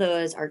 all of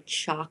those are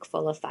chock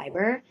full of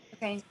fiber.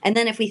 Okay. And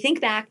then if we think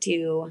back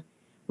to,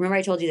 remember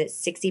I told you that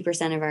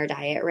 60% of our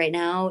diet right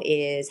now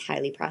is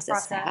highly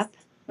processed stuff.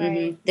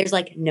 Right. There's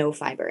like no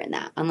fiber in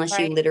that unless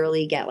you Right.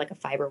 literally get like a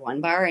Fiber One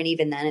bar, and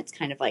even then it's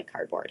kind of like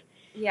cardboard.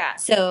 Yeah.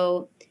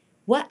 So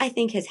what I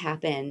think has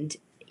happened,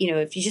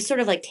 if you just sort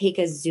of like take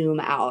a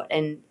zoom out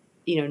and,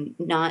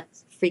 not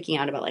freaking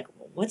out about like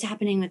what's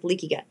happening with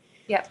leaky gut.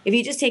 Yeah. If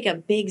you just take a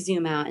big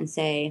zoom out and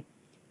say,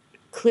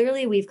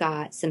 clearly we've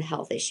got some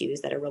health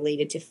issues that are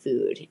related to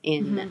food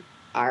in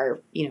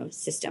our,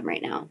 system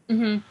right now.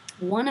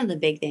 One of the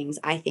big things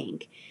I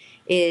think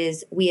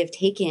is we have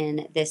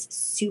taken this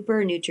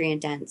super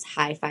nutrient dense,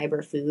 high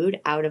fiber food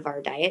out of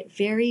our diet.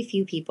 Very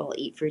few people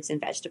eat fruits and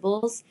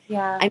vegetables.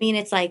 Yeah. I mean,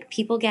 it's like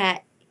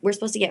we're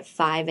supposed to get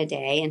 5 a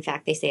day. In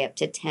fact, they say up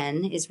to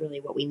 10 is really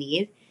what we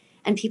need.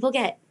 And people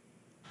get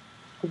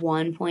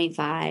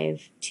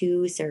 1.5,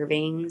 2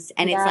 servings.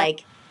 And it's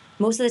like,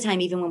 most of the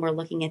time, even when we're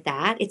looking at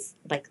that, it's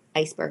like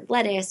iceberg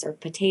lettuce or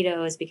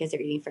potatoes because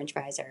they're eating French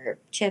fries or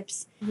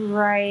chips.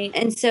 Right.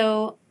 And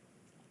so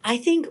I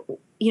think,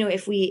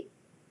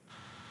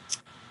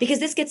 because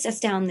this gets us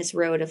down this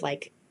road of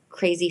like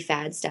crazy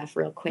fad stuff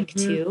real quick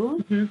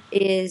too,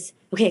 is,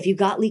 okay, if you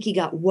got leaky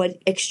gut,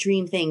 what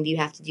extreme thing do you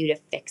have to do to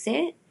fix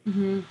it?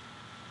 And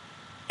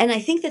I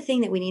think the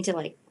thing that we need to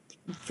like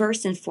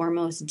first and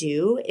foremost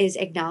do is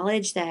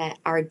acknowledge that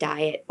our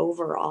diet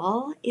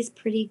overall is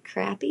pretty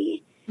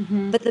crappy.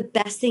 But the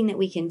best thing that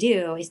we can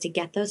do is to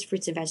get those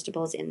fruits and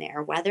vegetables in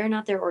there, whether or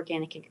not they're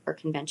organic or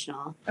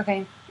conventional.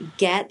 Okay.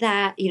 Get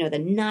that, the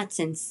nuts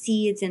and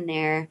seeds in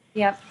there.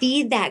 Yep.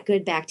 Feed that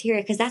good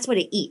bacteria, because that's what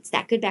it eats.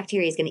 That good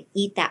bacteria is going to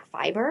eat that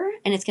fiber,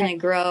 and it's going to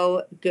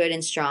grow good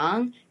and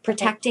strong,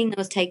 protecting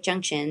those tight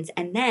junctions.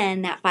 And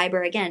then that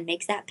fiber, again,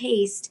 makes that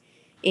paste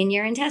in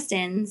your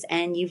intestines,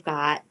 and you've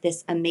got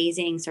this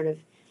amazing sort of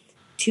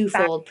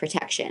twofold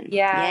protection.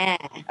 Yeah.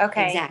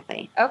 Okay.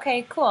 Exactly.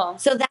 Okay, cool.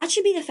 So that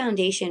should be the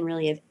foundation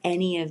really of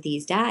any of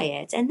these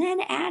diets, and then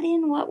add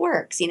in what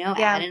works,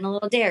 add in a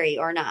little dairy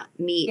or not,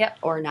 meat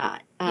or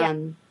not.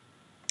 And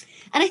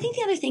I think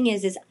the other thing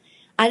is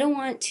I don't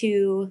want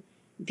to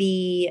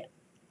be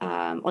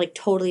like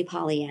totally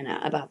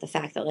Pollyanna about the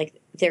fact that like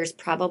there's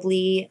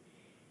probably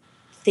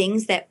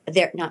things that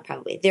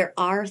there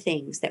are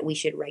things that we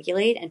should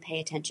regulate and pay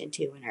attention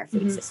to in our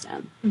food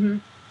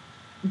system.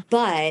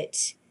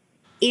 But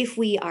if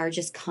we are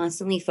just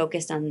constantly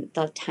focused on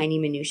the tiny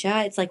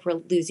minutia, it's like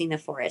we're losing the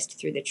forest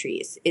through the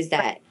trees. Is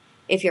that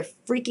if you're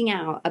freaking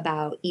out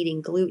about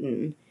eating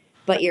gluten,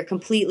 but you're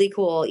completely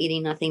cool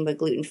eating nothing but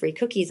gluten-free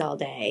cookies all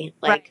day,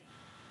 like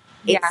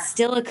it's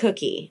still a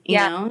cookie, you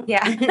know?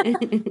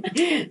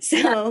 Yeah.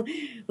 So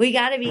we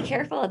got to be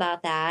careful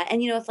about that.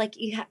 And,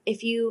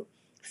 if you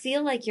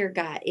feel like your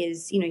gut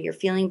is, you're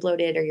feeling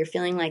bloated or you're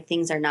feeling like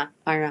things are not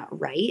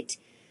right,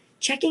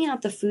 checking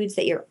out the foods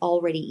that you're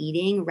already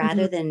eating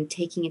rather than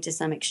taking it to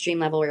some extreme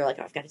level where you're like,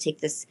 oh, I've got to take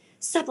this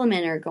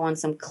supplement or go on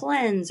some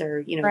cleanse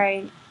or,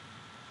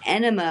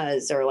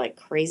 enemas or like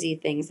crazy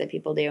things that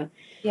people do.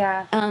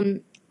 Yeah.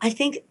 I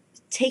think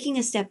taking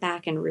a step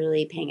back and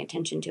really paying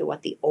attention to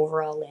what the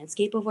overall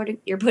landscape of what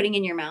you're putting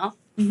in your mouth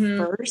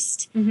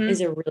first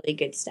is a really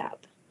good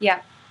step.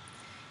 Yeah.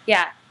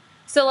 Yeah.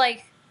 So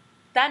like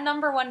that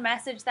number one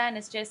message then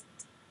is just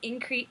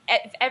increase.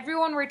 If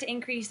everyone were to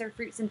increase their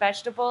fruits and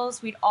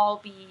vegetables, we'd all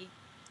be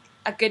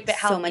a good bit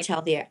healthier. So much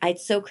healthier.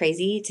 It's so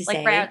crazy to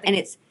say, and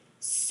it's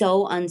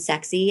so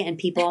unsexy, and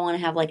people want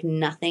to have like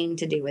nothing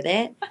to do with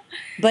it.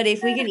 But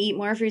if we can eat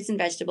more fruits and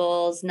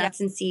vegetables,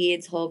 nuts and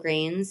seeds, whole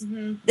grains,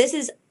 this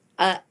is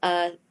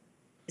a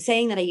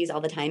saying that I use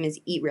all the time is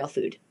eat real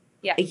food.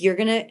 Yeah, like you're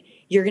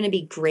gonna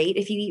be great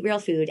if you eat real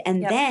food,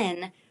 and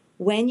then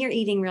when you're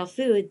eating real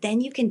food,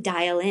 then you can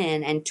dial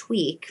in and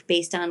tweak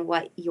based on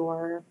what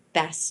your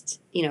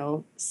best,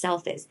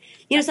 self is.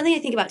 Something I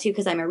think about too,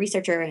 because I'm a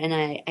researcher and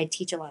I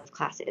teach a lot of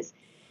classes,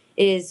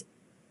 is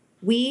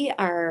we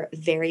are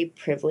very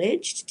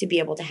privileged to be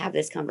able to have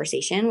this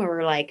conversation where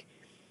we're like,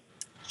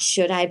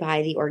 should I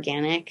buy the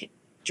organic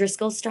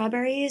Driscoll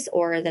strawberries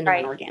or the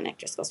non-organic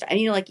Driscoll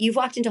strawberries? And, you've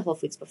walked into Whole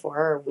Foods before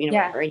or,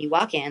 whatever, and you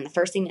walk in, the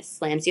first thing that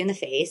slams you in the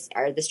face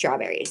are the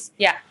strawberries.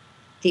 Yeah.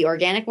 The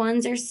organic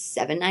ones are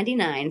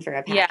 $7.99 for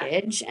a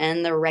package,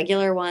 and the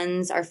regular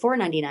ones are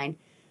 $4.99.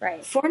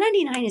 Right.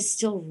 $4.99 is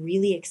still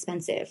really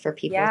expensive for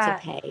people to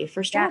pay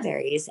for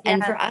strawberries,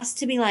 and for us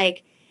to be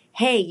like,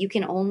 "Hey, you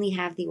can only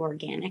have the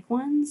organic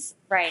ones."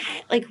 Right.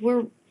 Like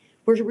we're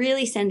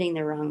really sending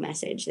the wrong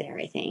message there,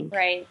 I think.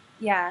 Right.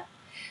 Yeah.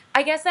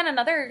 I guess then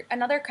another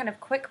kind of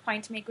quick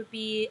point to make would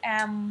be,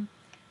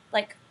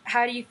 like,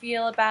 how do you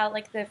feel about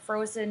like the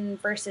frozen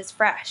versus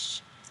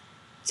fresh?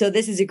 So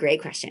this is a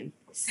great question.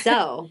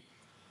 So,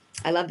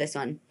 I love this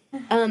one.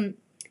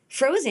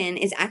 Frozen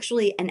is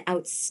actually an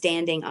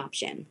outstanding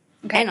option.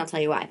 Okay. And I'll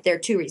tell you why. There are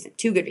two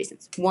good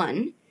reasons.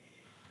 One,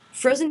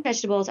 frozen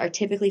vegetables are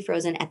typically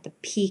frozen at the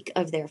peak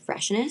of their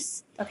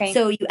freshness. Okay.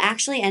 So you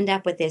actually end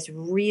up with this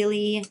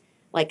really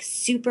like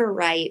super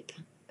ripe,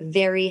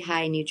 very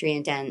high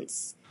nutrient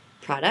dense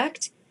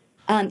product.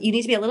 You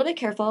need to be a little bit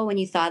careful when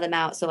you thaw them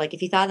out. So like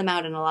if you thaw them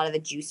out and a lot of the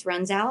juice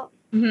runs out,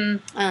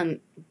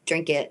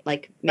 Drink it,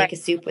 like make a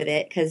soup with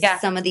it, because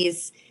some of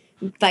these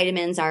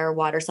vitamins are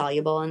water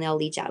soluble and they'll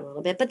leach out a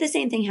little bit. But the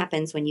same thing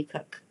happens when you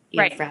cook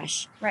you know,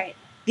 fresh. Right.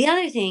 The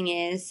other thing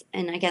is,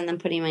 and again, I'm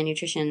putting my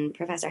nutrition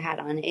professor hat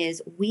on,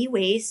 is we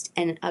waste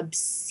an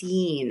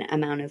obscene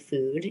amount of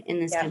food in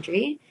this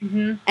country.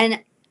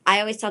 And I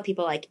always tell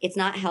people, like, it's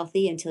not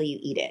healthy until you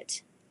eat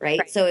it,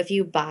 right? So if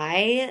you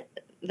buy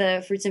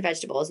the fruits and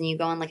vegetables and you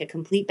go on like a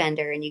complete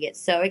bender and you get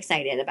so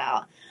excited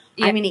about,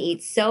 I'm going to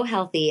eat so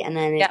healthy, and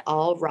then it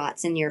all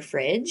rots in your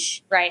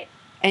fridge. Right.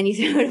 And you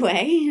throw it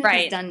away.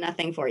 It's done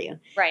nothing for you.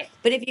 Right.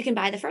 But if you can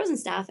buy the frozen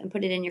stuff and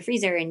put it in your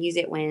freezer and use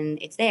it when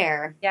it's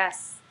there.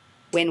 Yes.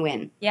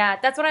 Win-win. Yeah,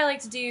 that's what I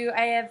like to do.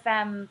 I have,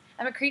 I'm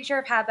a creature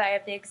of habit. I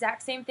have the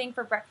exact same thing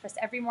for breakfast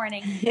every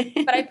morning.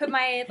 But I put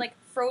my, like,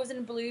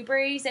 frozen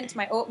blueberries into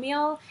my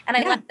oatmeal, and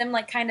I let them,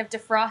 like, kind of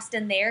defrost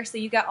in there, so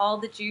you get all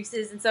the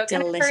juices, and so it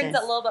kind of turns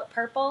it a little bit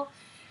purple.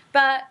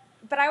 But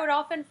I would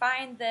often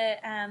find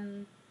that,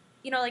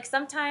 you know, like,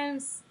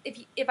 sometimes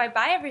if I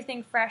buy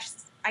everything fresh,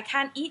 I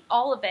can't eat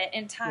all of it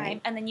in time,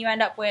 and then you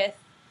end up with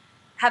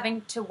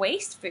having to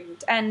waste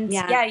food. And,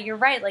 yeah you're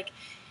right, like,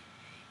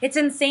 it's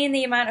insane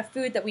the amount of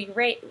food that we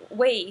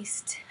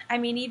waste. I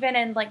mean, even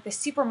in, like, the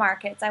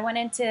supermarkets. I went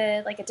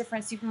into, like, a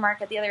different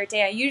supermarket the other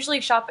day. I usually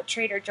shop at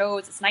Trader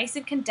Joe's. It's nice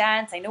and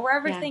condensed. I know where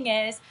everything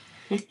is.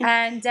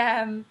 And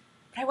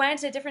I went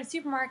into a different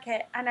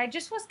supermarket, and I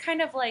just was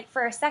kind of, like,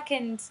 for a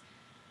second,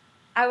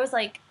 I was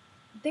like,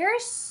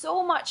 there's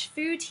so much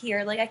food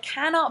here. Like, I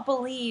cannot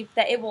believe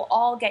that it will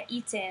all get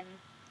eaten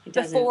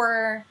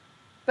before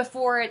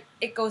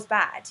it goes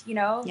bad, you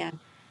know? Yeah.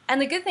 And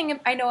the good thing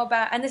I know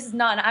about, and this is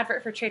not an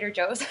advert for Trader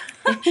Joe's,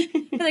 but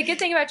the good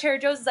thing about Trader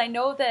Joe's is I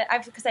know that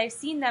because I've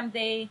seen them,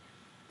 they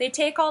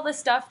take all the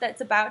stuff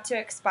that's about to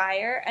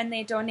expire and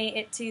they donate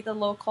it to the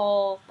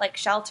local, like,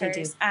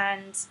 shelters,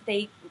 and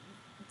they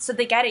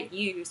get it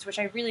used, which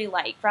I really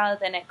like, rather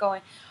than it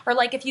going, or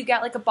like if you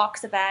get like a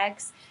box of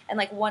eggs and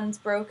like one's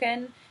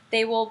broken,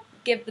 they'll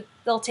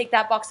take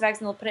that box of eggs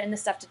and they'll put it in the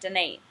stuff to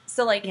donate.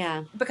 So like,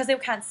 because they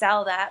can't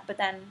sell that, but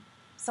then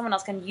someone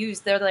else can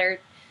use their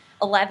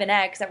 11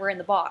 eggs that were in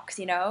the box,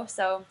 you know?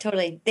 So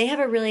totally. They have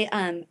a really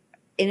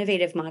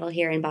innovative model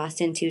here in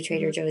Boston too.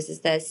 Trader Joe's is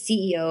the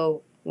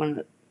CEO, one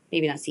of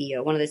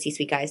the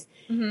C-suite guys.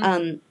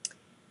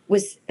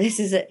 This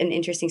is an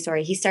interesting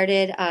story. He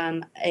started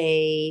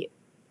a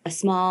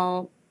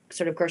small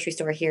sort of grocery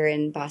store here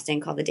in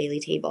Boston called the Daily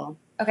Table.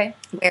 Okay.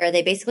 Where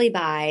they basically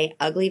buy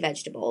ugly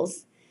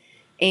vegetables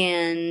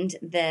and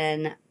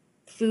then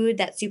food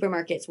that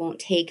supermarkets won't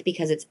take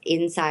because it's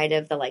inside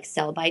of the, like,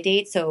 sell-by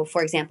date. So,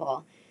 for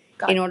example,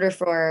 in order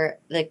for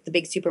the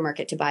big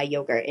supermarket to buy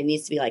yogurt, it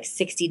needs to be like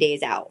 60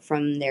 days out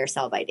from their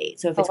sell-by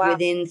date. So if it's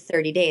within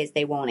 30 days,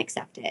 they won't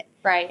accept it.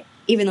 Right.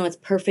 Even though it's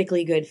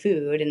perfectly good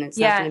food and it's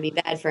not going to be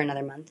bad for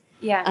another month.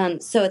 Yeah.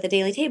 So at the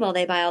Daily Table,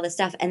 they buy all this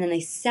stuff and then they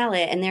sell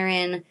it, and they're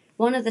in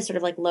one of the sort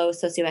of like low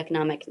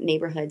socioeconomic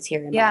neighborhoods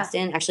here in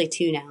Boston, actually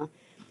two now.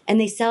 And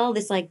they sell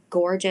this like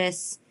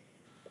gorgeous,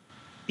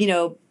 you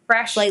know,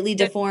 fresh, slightly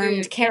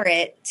deformed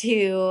carrot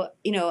to,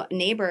 you know,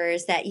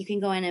 neighbors that you can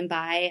go in and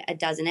buy a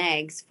dozen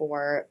eggs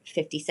for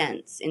 50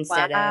 cents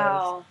instead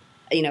of,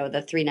 you know,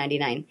 the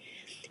 $3.99.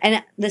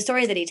 And the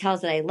story that he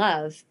tells that I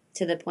love,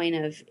 to the point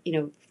of, you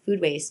know,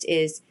 food waste,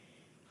 is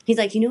he's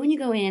like, you know, when you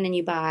go in and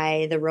you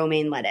buy the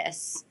romaine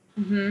lettuce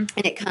and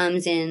it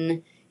comes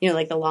in, you know,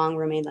 like the long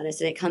romaine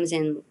lettuce, and it comes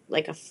in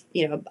like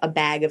a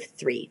bag of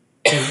 3.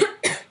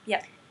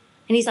 Yeah.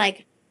 And he's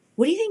like,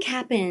 what do you think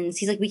happens?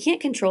 He's like, we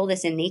can't control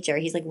this in nature.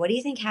 He's like, what do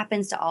you think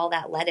happens to all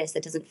that lettuce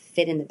that doesn't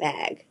fit in the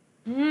bag?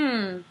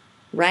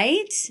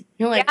 Right? And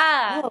you're like,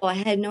 oh, I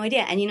had no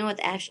idea. And you know what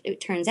it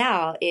turns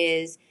out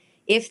is,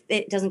 if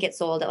it doesn't get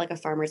sold at like a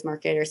farmer's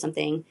market or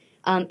something,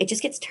 it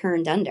just gets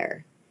turned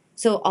under.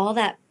 So all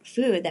that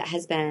food that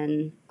has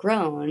been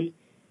grown,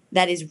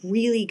 that is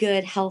really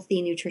good,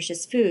 healthy,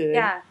 nutritious food,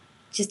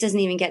 just doesn't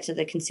even get to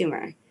the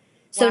consumer.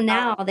 So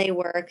now they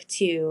work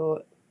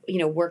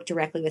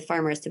directly with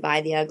farmers to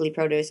buy the ugly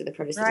produce or the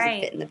produce that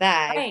doesn't fit in the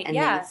bag, and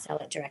then sell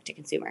it direct to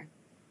consumer.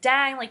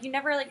 Dang, like, you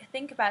never, like,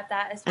 think about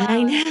that as well.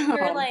 I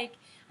know.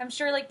 I'm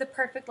sure, like, the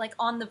perfect, like,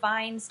 on the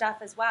vine stuff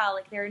as well.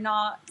 Like, they're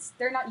not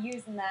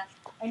using that.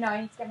 I know,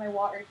 I need to get my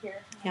water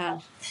here.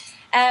 You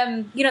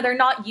know, they're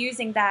not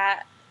using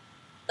that.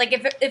 Like,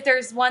 if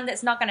there's one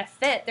that's not going to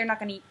fit, they're not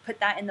going to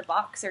put that in the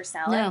box or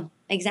sell it. No,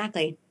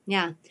 exactly.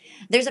 Yeah.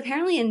 There's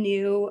apparently a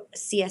new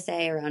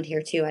CSA around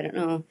here, too. I don't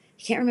know.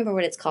 I can't remember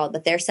what it's called,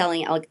 but they're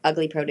selling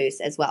ugly produce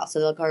as well. So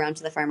they'll go around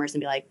to the farmers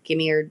and be like, give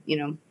me your, you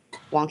know,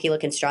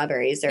 wonky-looking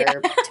strawberries or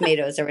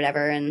tomatoes or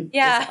whatever, and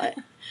sell it.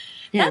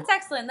 Yeah. That's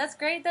excellent. That's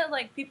great that,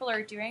 like, people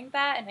are doing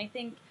that, and I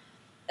think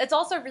it's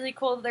also really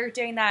cool that they're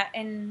doing that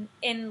in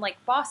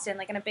like, Boston,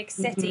 like, in a big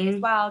city as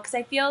well, because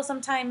I feel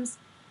sometimes,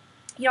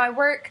 you know,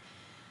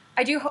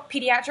 I do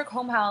pediatric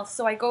home health,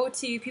 so I go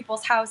to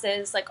people's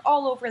houses, like,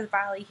 all over the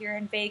valley here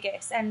in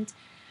Vegas, and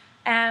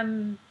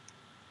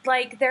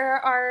like, there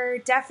are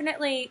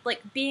definitely,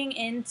 like, being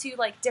into,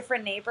 like,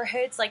 different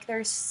neighborhoods, like,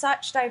 there's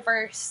such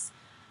diverse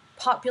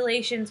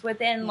populations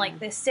within like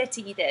the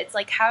city that it's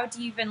like, how do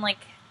you even like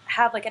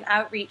have like an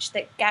outreach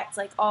that gets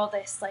like all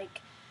this like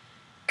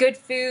good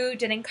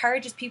food and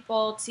encourages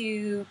people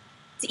to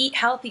eat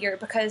healthier,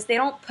 because they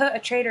don't put a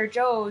Trader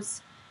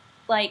Joe's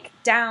like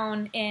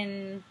down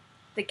in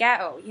the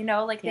ghetto, you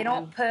know, like they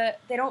don't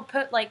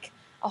put like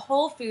a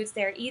Whole Foods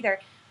there either,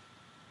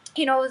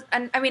 you know.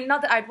 And I mean,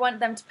 not that I'd want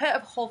them to put a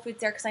Whole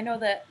Foods there, because I know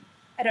that,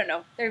 I don't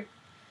know, they're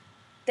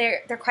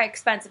quite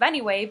expensive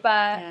anyway,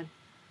 but I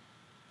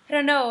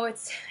don't know,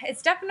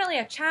 it's definitely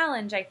a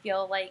challenge, I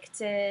feel like,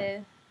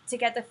 to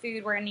get the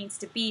food where it needs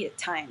to be at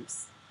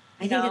times.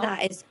 I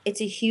think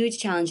it's a huge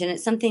challenge, and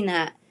it's something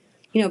that,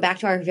 you know, back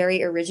to our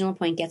very original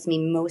point, gets me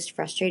most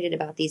frustrated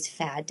about these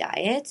fad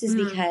diets is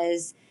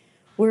because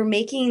we're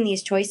making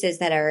these choices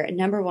that are,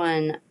 number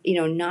one, you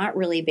know, not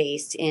really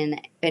based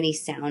in any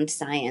sound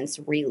science,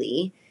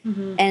 really.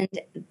 And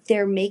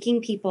they're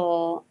making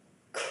people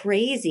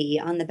crazy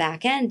on the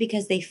back end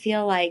because they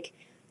feel like,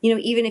 you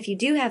know, even if you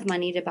do have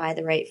money to buy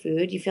the right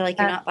food, you feel like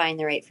you're not buying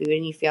the right food,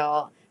 and you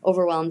feel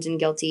overwhelmed and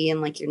guilty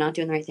and like you're not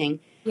doing the right thing.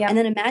 And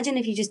then imagine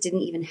if you just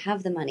didn't even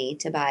have the money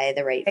to buy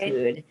the right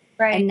food.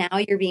 And now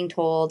you're being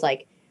told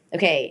like,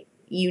 okay,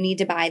 you need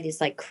to buy this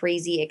like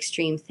crazy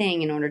extreme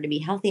thing in order to be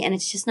healthy. And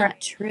it's just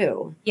not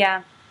true.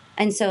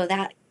 And so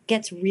that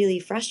gets really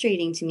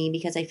frustrating to me,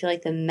 because I feel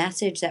like the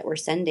message that we're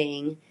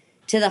sending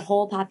to the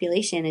whole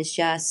population is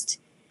just,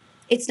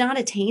 it's not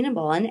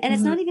attainable, and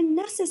it's not even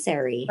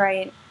necessary.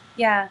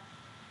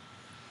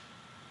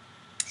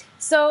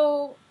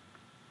 So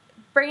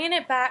bringing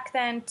it back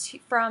then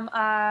from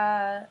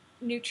a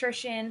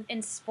nutrition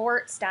in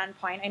sports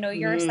standpoint, I know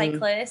you're a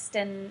cyclist,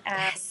 and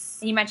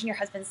you mentioned your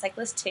husband's a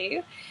cyclist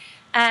too.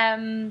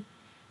 I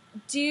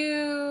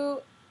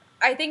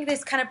think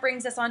this kind of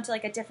brings us on to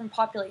like a different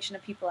population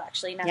of people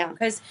actually now,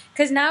 because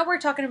now we're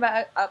talking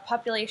about a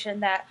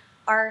population that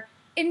are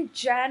in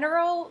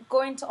general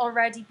going to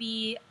already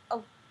be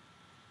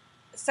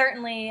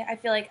certainly, I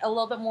feel like, a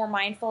little bit more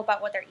mindful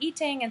about what they're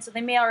eating, and so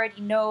they may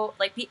already know,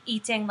 like, be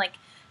eating like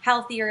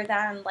healthier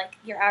than like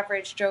your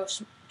average Joe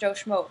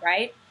Schmo,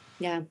 right?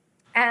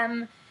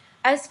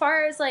 As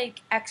far as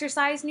like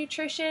exercise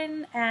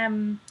nutrition,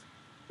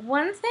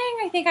 one thing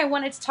I think I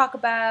wanted to talk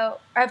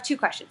about, I have two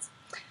questions.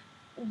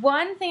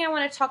 One thing I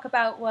want to talk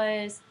about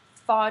was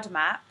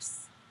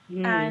FODMAPs.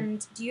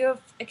 And do you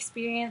have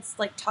experience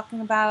like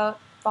talking about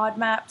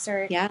FODMAPs,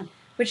 or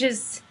which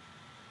is,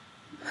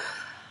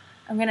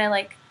 I'm gonna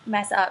like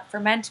mess up,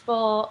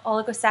 fermentable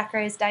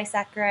oligosaccharides,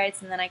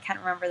 disaccharides, and then I can't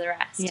remember the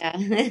rest.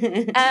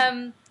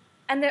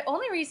 And the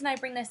only reason I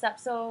bring this up,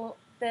 so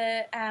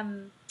the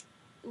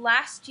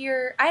last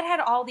year I'd had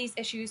all these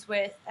issues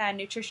with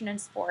nutrition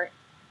and sport,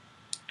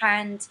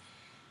 and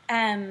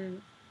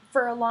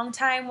for a long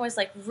time was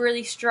like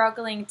really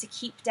struggling to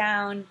keep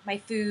down my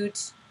food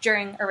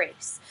during a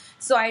race.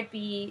 So I'd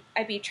be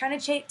trying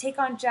to take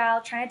on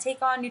gel, trying to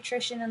take on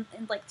nutrition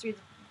and like through the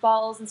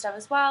balls and stuff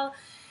as well.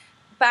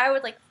 But I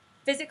would like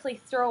physically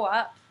throw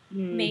up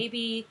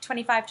maybe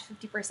 25 to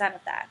 50%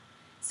 of that.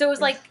 So it was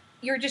like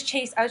I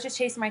was just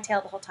chasing my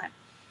tail the whole time.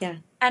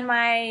 And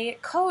my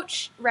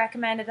coach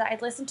recommended that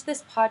I'd listen to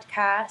this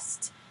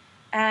podcast.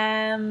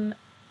 I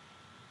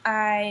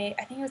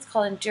think it was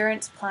called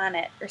Endurance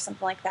Planet or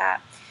something like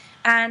that.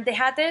 And they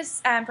had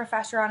this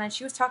professor on, and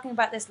she was talking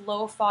about this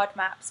low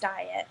FODMAPs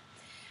diet.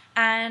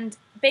 And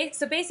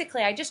so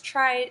basically I just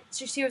tried,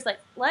 she was like,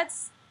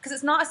 because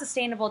it's not a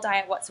sustainable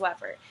diet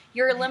whatsoever.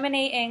 You're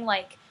eliminating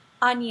like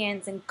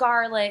onions and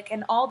garlic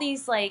and all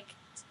these like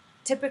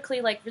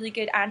typically like really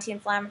good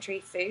anti-inflammatory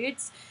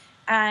foods.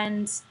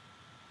 And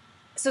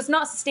so it's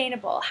not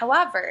sustainable.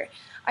 However,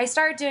 I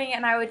started doing it,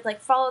 and I would like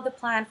follow the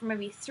plan for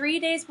maybe 3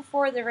 days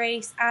before the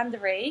race and the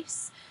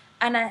race.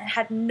 And I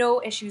had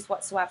no issues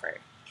whatsoever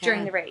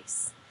during the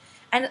race.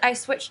 And I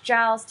switched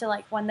gels to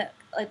like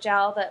a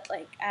gel that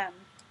like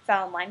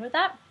fell in line with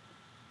that.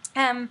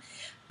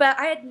 But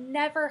I had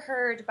never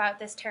heard about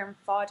this term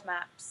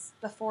FODMAPs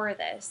before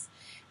this.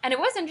 And it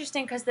was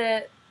interesting because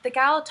the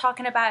gal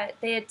talking about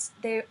it,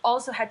 they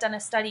also had done a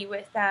study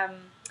with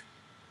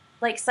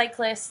like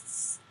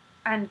cyclists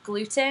and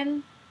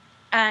gluten,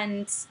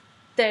 and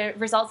the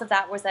results of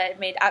that was that it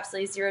made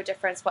absolutely zero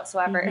difference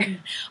whatsoever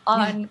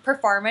on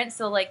performance.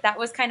 So like that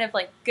was kind of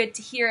like good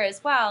to hear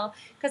as well,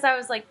 because I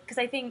was like, because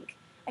I think,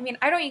 I mean,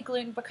 I don't eat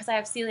gluten because I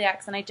have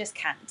celiacs and I just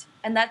can't,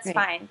 and that's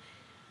fine.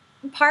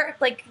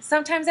 Like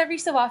sometimes every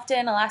so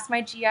often I'll ask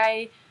my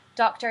GI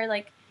doctor,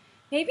 like,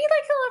 maybe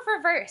like a little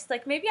reverse,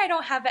 like maybe I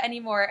don't have it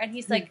anymore, and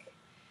he's like,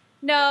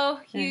 no,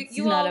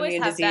 you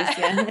always have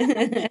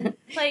that.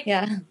 Like,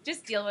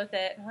 just deal with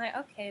it. And I'm like,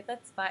 okay,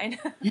 that's fine.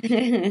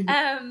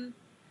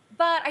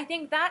 But I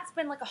think that's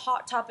been like a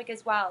hot topic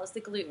as well, as the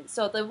gluten.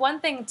 So the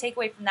one thing to take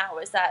away from that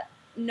was that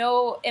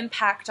no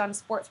impact on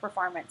sports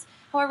performance.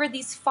 However,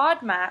 these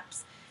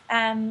FODMAPs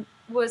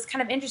was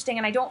kind of interesting,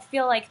 and I don't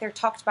feel like they're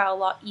talked about a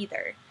lot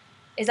either.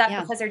 Is that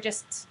because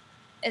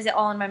is it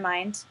all in my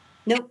mind?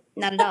 Nope,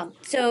 not at all.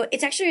 So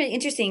it's actually really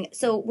interesting.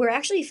 So we're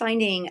actually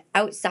finding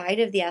outside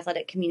of the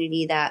athletic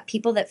community that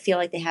people that feel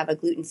like they have a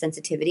gluten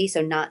sensitivity,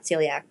 so not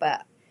celiac,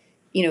 but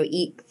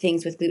eat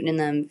things with gluten in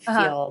them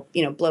feel,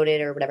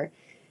 bloated or whatever,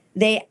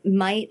 they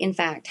might in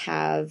fact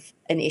have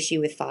an issue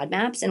with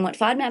FODMAPs. And what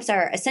FODMAPs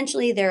are,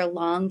 essentially they're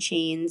long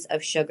chains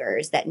of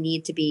sugars that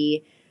need to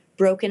be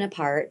broken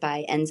apart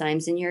by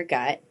enzymes in your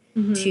gut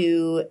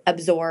to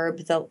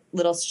absorb the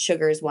little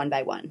sugars one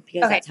by one,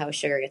 because that's how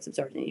sugar gets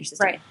absorbed in your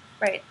system.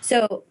 Right.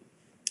 So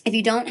if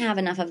you don't have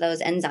enough of those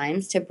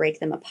enzymes to break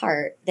them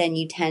apart, then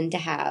you tend to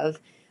have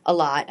a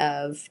lot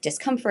of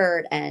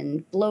discomfort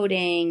and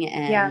bloating,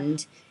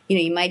 and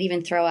you might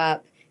even throw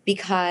up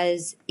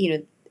because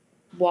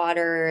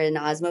water and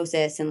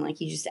osmosis, and like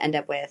you just end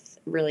up with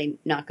really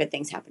not good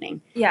things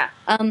happening.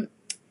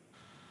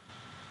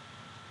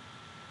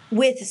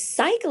 With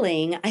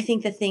cycling, I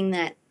think the thing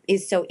that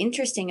is so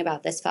interesting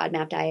about this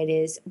FODMAP diet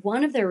is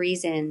one of the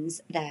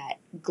reasons that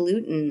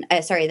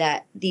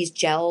that these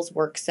gels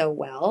work so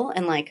well,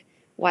 and like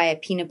why a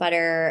peanut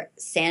butter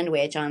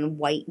sandwich on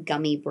white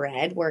gummy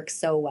bread works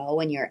so well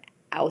when you're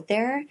out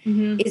there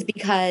is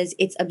because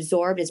it's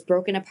absorbed, it's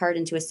broken apart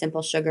into a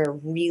simple sugar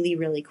really,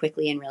 really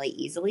quickly and really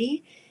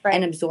easily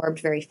and absorbed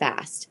very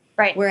fast.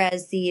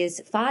 Whereas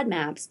these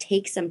FODMAPs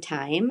take some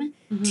time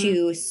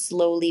to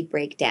slowly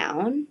break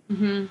down.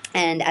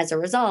 And as a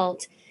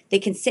result, they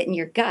can sit in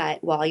your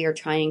gut while you're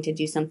trying to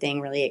do something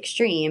really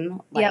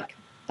extreme, like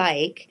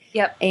bike.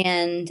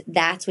 And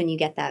that's when you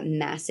get that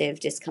massive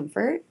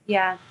discomfort.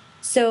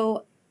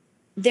 So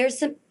there's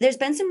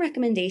been some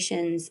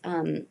recommendations.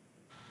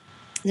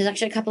 There's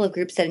actually a couple of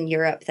groups in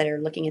Europe that are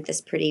looking at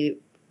this pretty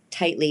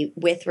tightly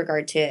with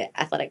regard to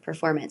athletic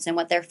performance. And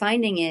what they're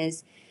finding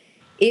is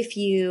if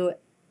you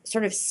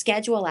sort of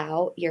schedule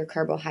out your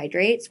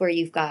carbohydrates where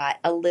you've got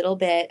a little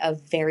bit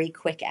of very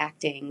quick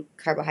acting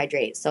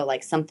carbohydrates. So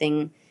like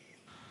something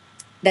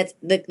that's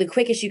the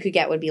quickest you could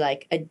get would be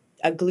like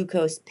a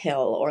glucose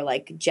pill or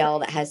like gel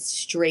that has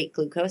straight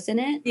glucose in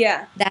it.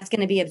 That's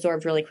going to be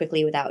absorbed really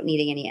quickly without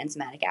needing any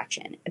enzymatic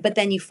action. But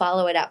then you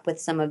follow it up with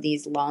some of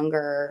these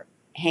longer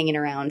hanging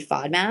around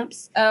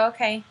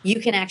FODMAPs.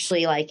 You can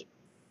actually like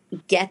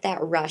get that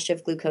rush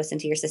of glucose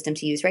into your system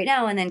to use right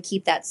now, and then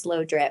keep that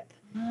slow drip,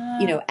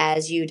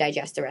 as you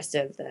digest the rest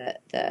of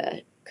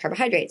the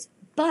carbohydrates.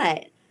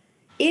 But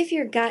if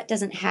your gut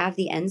doesn't have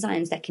the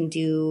enzymes that can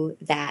do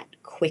that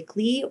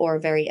quickly or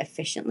very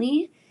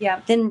efficiently,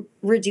 then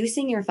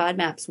reducing your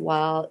FODMAPs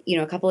while,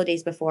 a couple of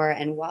days before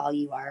and while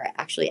you are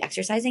actually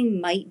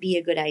exercising might be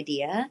a good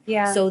idea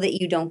so that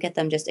you don't get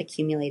them just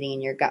accumulating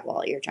in your gut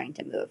while you're trying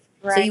to move.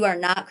 So you are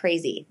not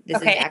crazy.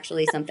 This is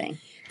actually something.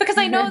 Because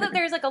I know that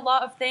there's like a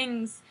lot of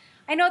things.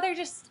 I know they're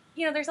just,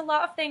 there's a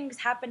lot of things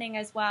happening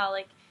as well,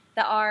 like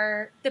that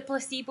are the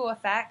placebo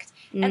effect.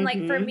 And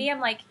like for me,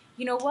 I'm like,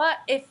 you know what?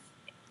 If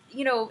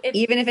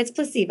even if it's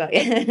placebo,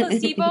 it's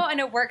placebo and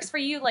it works for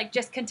you, like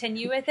just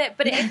continue with it.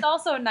 But it's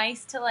also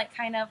nice to like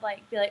kind of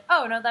like be like,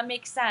 oh no, that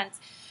makes sense.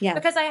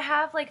 Because I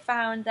have like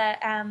found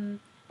that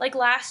like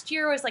last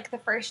year was like the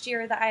first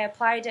year that I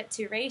applied it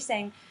to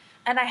racing,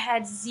 and I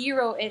had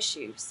zero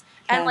issues.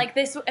 And like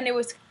this, and it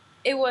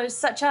was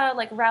such a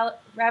like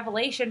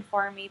revelation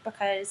for me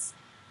because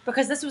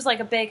this was like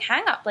a big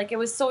hang up. Like it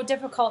was so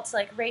difficult to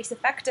like race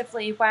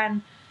effectively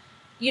when,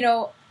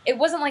 it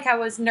wasn't like I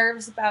was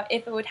nervous about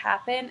if it would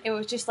happen. It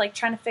was just like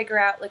trying to figure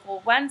out like,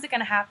 well, when's it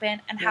going to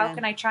happen and how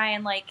can I try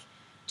and like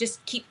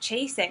just keep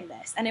chasing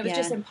this? And it was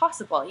just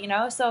impossible,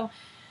 So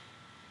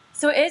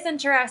it is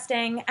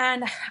interesting.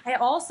 And I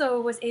also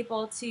was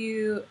able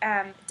to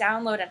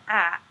download an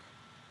app.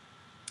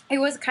 It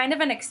was kind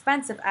of an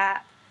expensive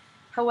app.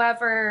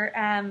 However,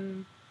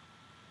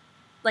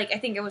 like I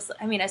think it was,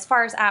 as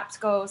far as apps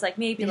go, it was like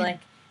maybe like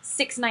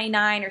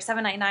 $6.99 or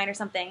 $7.99 or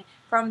something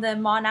from the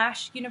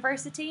Monash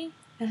University.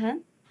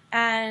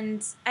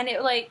 And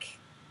it like,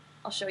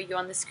 I'll show you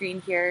on the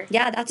screen here.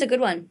 Yeah, that's a good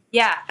one.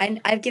 Yeah.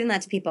 I've given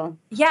that to people.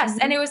 Yes.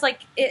 And it was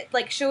like, it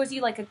like shows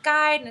you like a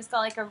guide, and it's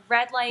got like a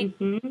red light,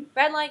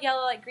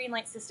 yellow light, green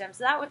light system.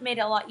 So that would made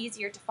it a lot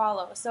easier to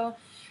follow. So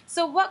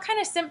what kind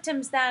of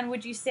symptoms then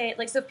would you say,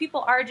 like, so if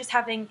people are just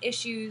having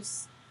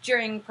issues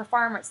during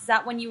performance, is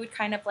that when you would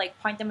kind of like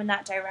point them in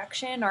that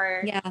direction,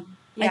 or? Yeah.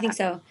 I think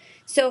so.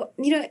 So,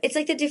 it's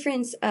like the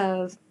difference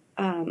of,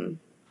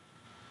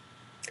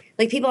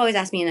 like people always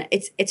ask me, and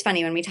it's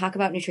funny when we talk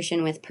about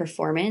nutrition with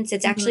performance,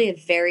 it's actually a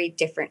very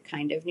different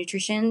kind of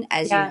nutrition,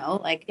 as you know,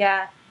 like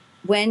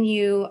when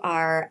you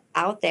are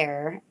out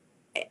there,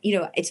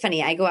 it's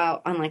funny. I go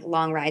out on like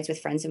long rides with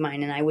friends of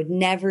mine, and I would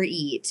never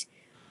eat,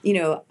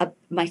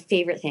 my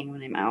favorite thing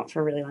when I'm out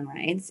for really long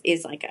rides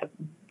is like a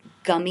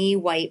gummy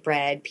white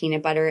bread,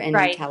 peanut butter and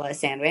Nutella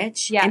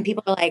sandwich. And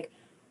people are like,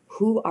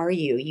 who are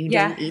you? You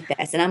don't eat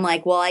this. And I'm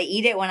like, well, I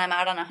eat it when I'm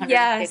out on a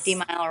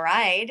 150-mile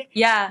ride.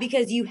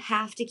 Because you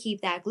have to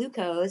keep that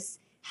glucose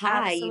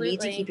high. Absolutely. You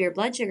need to keep your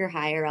blood sugar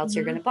high, or else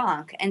you're going to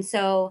bonk. And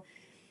so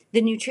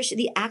the nutrition,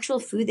 the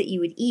actual food that you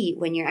would eat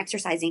when you're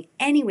exercising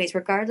anyways,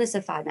 regardless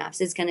of FODMAPs,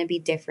 is going to be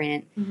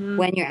different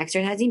when you're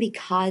exercising,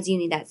 because you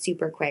need that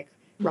super quick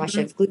rush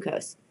of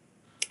glucose.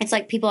 It's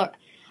like people are,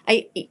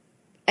 I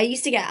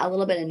used to get a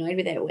little bit annoyed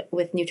with it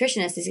with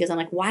nutritionists, is because I'm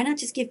like, why not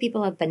just give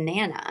people a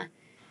banana?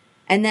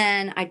 And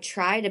then I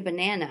tried a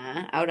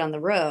banana out on the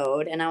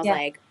road, and I was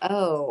like,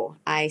 oh,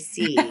 I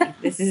see.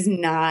 This is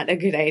not a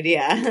good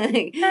idea.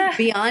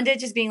 Beyond it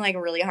just being like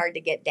really hard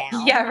to get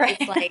down. Yeah, right.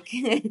 It's like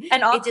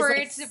and awkward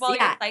it just, like, while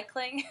you're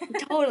cycling.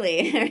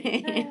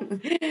 Totally.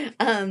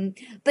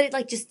 But it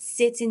like just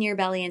sits in your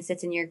belly and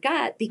sits in your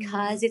gut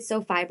because it's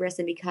so fibrous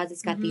and because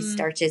it's got these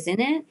starches in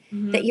it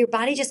that your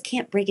body just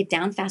can't break it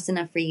down fast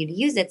enough for you to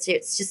use it. So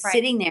it's just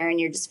sitting there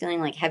and you're just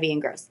feeling like heavy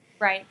and gross.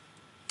 Right.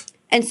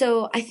 And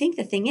so I think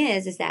the thing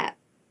is that,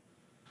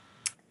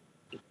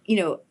 you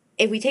know,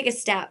 if we take a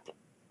step,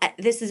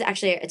 this is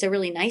actually, it's a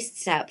really nice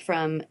step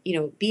from, you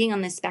know, being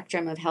on this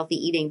spectrum of healthy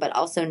eating, but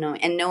also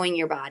knowing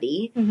your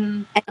body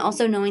and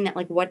also knowing that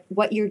like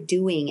what you're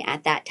doing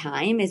at that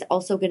time is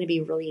also going to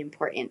be really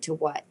important to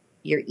what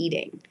you're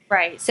eating.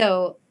 Right.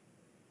 So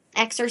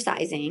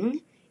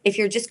exercising, if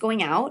you're just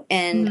going out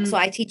and so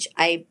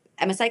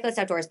I'm a cyclist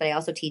outdoors, but I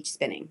also teach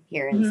spinning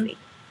here in the city.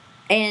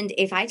 And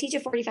if I teach a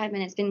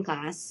 45-minute spin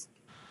class,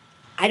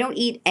 I don't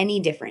eat any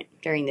different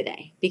during the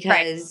day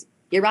because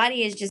your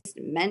body is just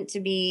meant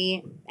to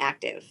be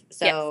active.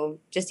 So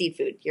just eat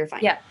food. You're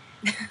fine. Yeah.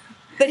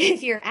 But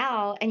if you're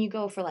out and you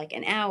go for like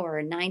an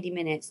hour, 90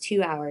 minutes,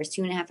 2 hours,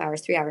 2.5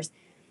 hours, 3 hours,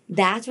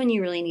 that's when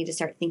you really need to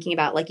start thinking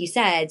about, like you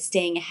said,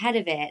 staying ahead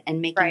of it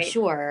and making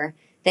sure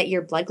that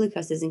your blood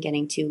glucose isn't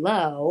getting too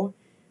low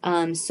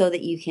so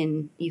that you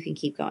can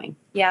keep going.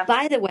 Yeah.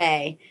 By the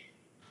way,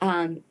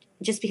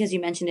 just because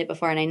you mentioned it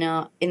before, and I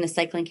know in the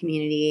cycling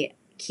community,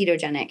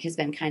 ketogenic has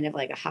been kind of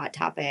like a hot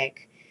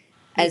topic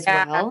as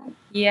well.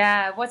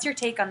 Yeah. What's your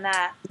take on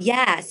that?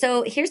 Yeah.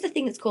 So here's the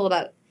thing that's cool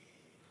about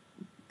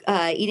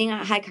eating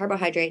a high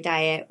carbohydrate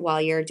diet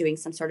while you're doing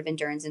some sort of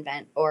endurance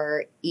event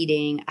or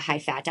eating a high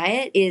fat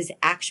diet is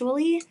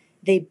actually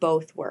they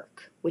both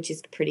work, which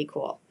is pretty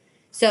cool.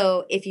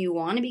 So if you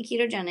want to be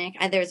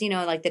ketogenic, there's, you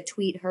know, like the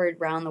tweet heard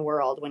around the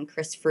world when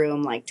Chris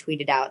Froome like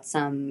tweeted out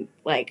some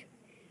like,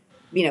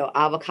 you know,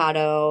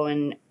 avocado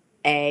and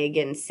egg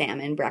and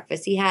salmon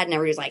breakfast he had, and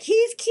everybody was like,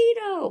 he's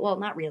keto. Well,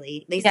 not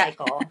really. They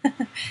cycle.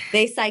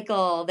 They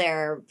cycle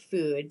their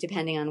food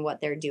depending on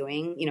what they're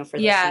doing, you know, for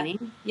their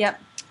training.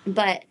 Yep.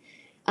 But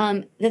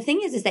the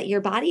thing is that your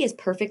body is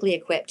perfectly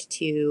equipped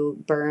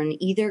to burn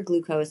either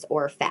glucose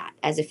or fat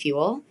as a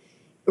fuel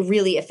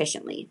really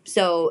efficiently.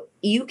 So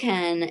you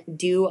can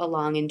do a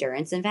long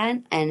endurance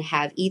event and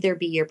have either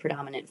be your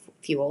predominant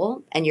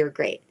fuel, and you're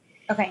great.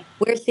 Okay.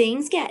 Where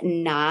things get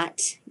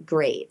not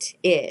great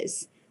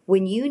is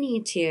when you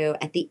need to,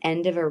 at the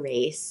end of a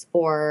race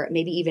or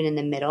maybe even in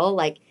the middle,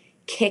 like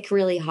kick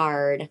really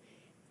hard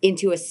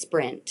into a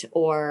sprint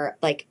or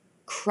like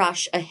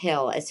crush a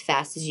hill as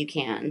fast as you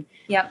can.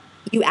 Yep.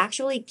 You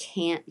actually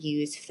can't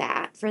use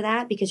fat for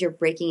that because you're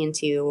breaking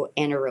into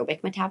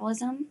anaerobic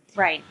metabolism.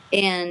 Right.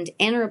 And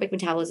anaerobic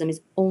metabolism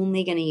is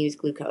only going to use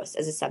glucose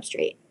as a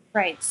substrate.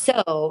 Right.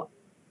 So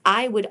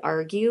I would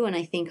argue, and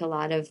I think a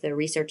lot of the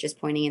research is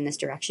pointing in this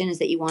direction, is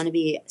that you want to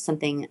be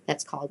something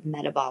that's called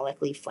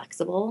metabolically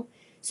flexible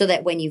so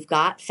that when you've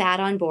got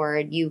fat on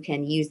board, you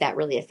can use that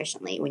really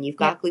efficiently. When you've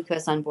got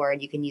glucose on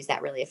board, you can use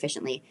that really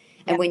efficiently.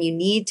 And when you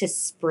need to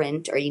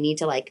sprint or you need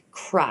to like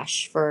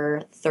crush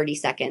for 30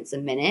 seconds a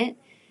minute,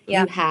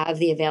 you have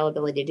the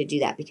availability to do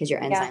that because your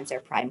enzymes are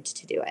primed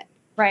to do it.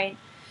 Right.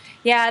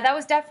 Yeah, that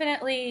was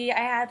definitely, I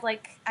had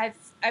like,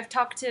 I've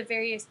talked to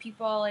various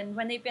people, and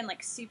when they've been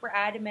like super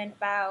adamant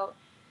about,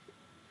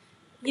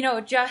 you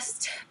know,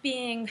 just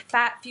being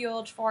fat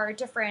fueled for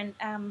different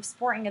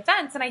sporting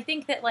events. And I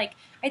think that like,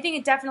 I think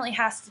it definitely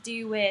has to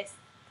do with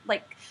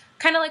like,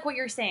 kind of like what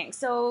you're saying.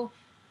 So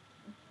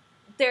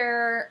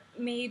there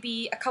may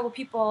be a couple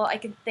people I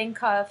can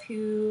think of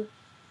who,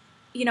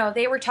 you know,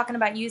 they were talking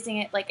about using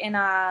it like in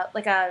an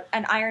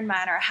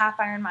Ironman or a half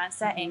Ironman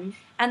setting,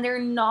 and they're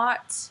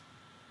not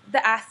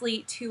the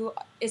athlete who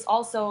is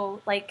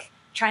also like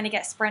trying to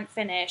get sprint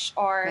finish,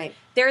 or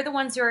they're the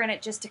ones who are in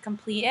it just to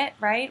complete it,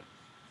 right?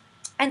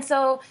 And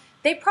so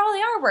they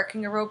probably are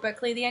working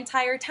aerobically the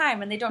entire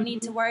time, and they don't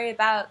need to worry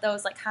about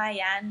those like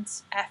high-end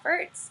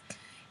efforts.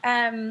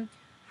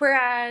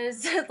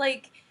 Whereas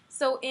like,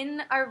 so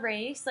in a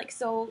race, like,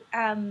 so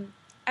I'm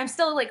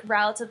still like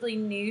relatively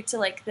new to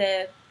like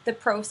the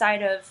pro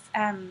side of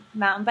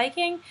mountain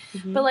biking,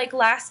 but like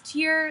last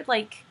year,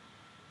 like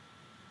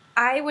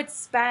I would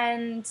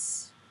spend,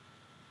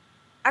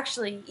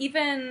 actually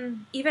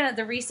even at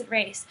the recent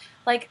race,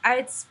 like I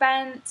had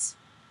spent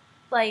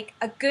like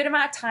a good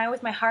amount of time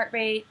with my heart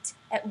rate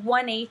at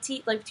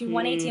 180, like between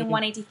 180 and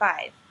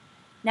 185.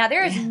 Now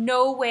there is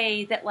no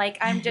way that like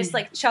I'm just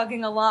like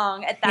chugging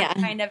along at that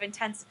kind of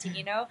intensity,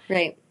 you know?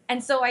 Right.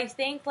 And so I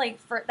think like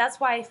that's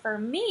why for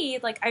me,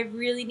 like I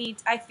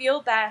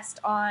feel best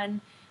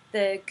on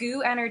the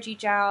GU energy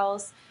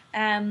gels,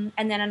 and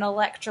then an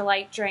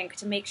electrolyte drink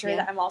to make sure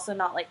that I'm also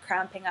not like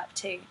cramping up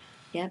too.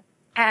 Yep.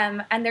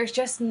 And there's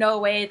just no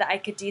way that I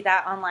could do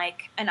that on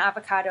like an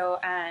avocado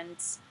and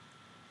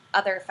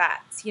other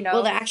fats, you know?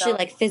 Well, actually,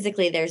 like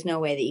physically, there's no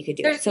way that you could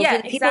do it. So for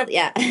the people,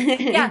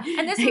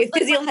 and this was,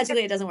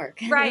 physiologically, it doesn't work.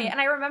 Right.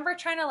 And I remember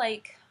trying to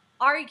like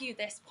argue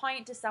this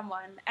point to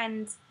someone,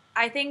 and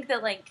I think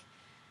that like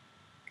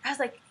I was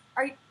like,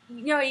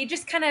 you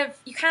just kind of,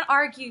 you can't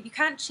argue, you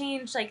can't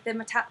change like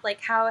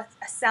how a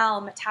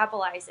cell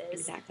metabolizes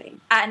Exactly.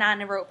 at an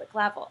anaerobic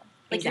level.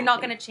 Like you're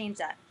not going to change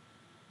that,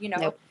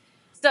 Nope.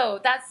 So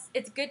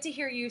it's good to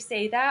hear you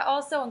say that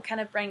also and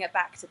kind of bring it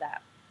back to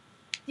that.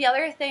 The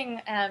other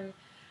thing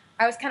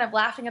I was kind of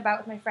laughing about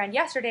with my friend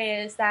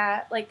yesterday is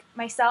that like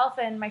myself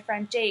and my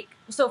friend Jake,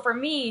 so for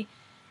me,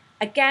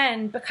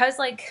 again, because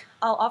like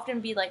I'll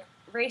often be like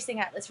racing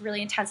at this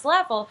really intense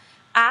level,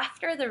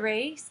 after the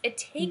race, it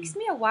takes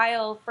me a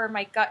while for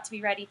my gut to be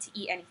ready to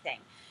eat anything.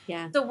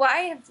 Yeah. So what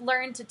I have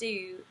learned to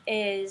do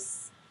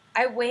is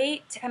I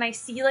wait and I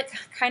see like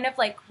kind of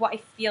like what I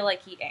feel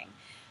like eating.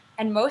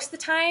 And most of the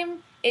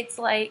time it's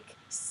like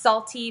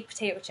salty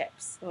potato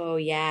chips. Oh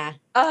yeah.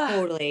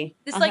 Totally.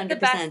 It's like the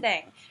best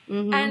thing.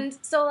 Mm-hmm. And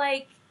so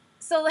like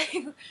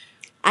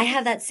I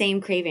have that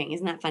same craving.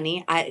 Isn't that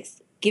funny?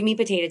 Give me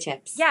potato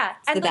chips. Yeah.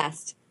 It's the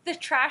best. The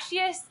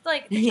trashiest,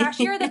 like the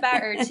trashier the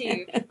better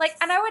too. Like,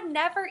 and I would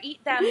never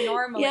eat them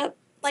normally. Yep.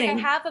 Like Same. I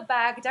have a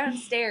bag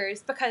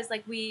downstairs because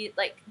like we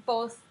like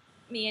both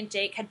me and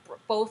Jake had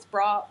both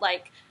brought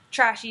like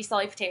trashy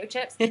salty potato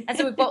chips, and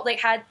so we both like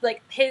had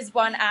like his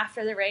one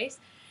after the race.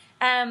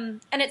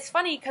 And it's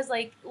funny because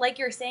like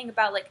you're saying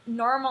about like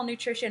normal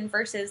nutrition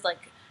versus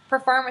like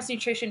performance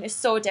nutrition is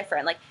so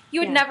different. Like you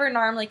would never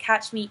normally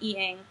catch me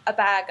eating a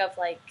bag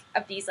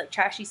of these like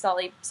trashy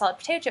salty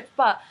potato chips,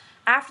 but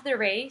after the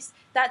race,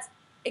 that's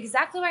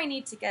exactly what I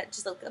need to get.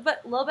 Just a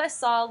little bit of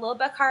salt, a little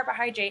bit of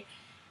carbohydrate,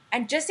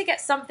 and just to get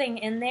something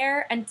in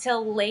there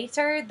until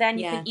later, then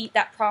you can eat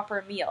that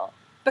proper meal.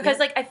 Because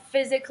like I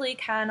physically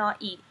cannot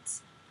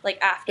eat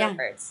like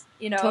afterwards,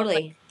 Totally.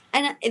 Like,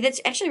 and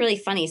it's actually really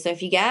funny. So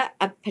if you get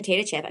a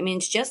potato chip, I mean,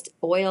 it's just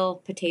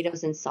oil,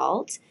 potatoes, and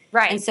salt.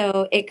 Right. And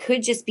so it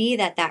could just be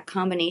that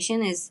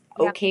combination is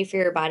okay for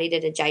your body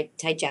to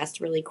digest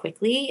really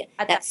quickly.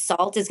 That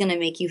salt is going to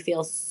make you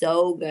feel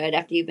so good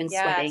after you've been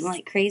sweating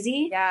like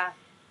crazy. Yeah.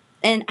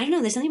 And I don't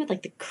know, there's something about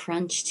like the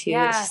crunch too.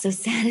 Yeah. It's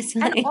just so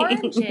satisfying. And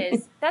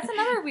oranges. That's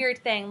another weird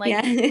thing.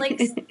 Like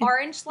like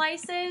orange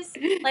slices.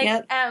 Like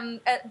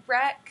at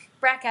Breck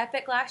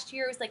Epic last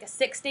year was like a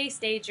 6-day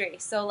stage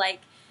race. So like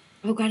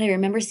oh God, I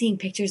remember seeing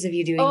pictures of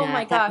you doing that. Oh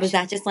my gosh. Was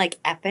that just like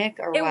epic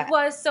or what? It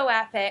was so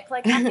epic.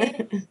 Like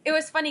it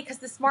was funny because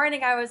this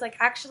morning I was like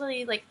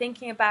actually like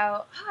thinking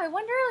about, I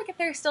wonder like if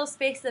there's still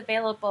space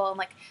available. And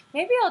like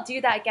maybe I'll do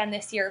that again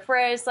this year.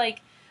 Whereas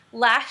like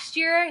last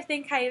year, I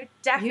think I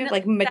definitely you have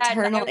like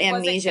maternal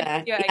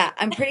amnesia. Yeah, yeah,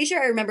 I'm pretty sure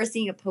I remember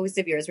seeing a post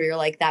of yours where you're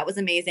like, "That was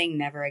amazing,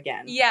 never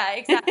again." Yeah,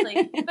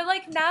 exactly. But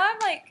like now, I'm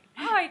like,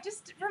 I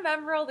just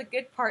remember all the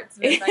good parts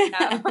of it right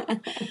now.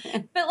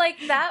 But like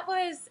that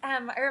was,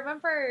 I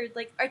remember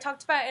like I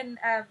talked about in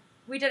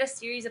we did a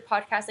series of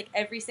podcasts like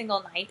every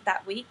single night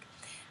that week,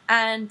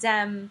 and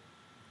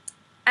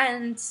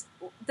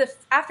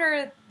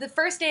after the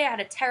first day, I had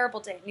a terrible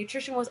day.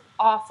 Nutrition was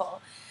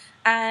awful.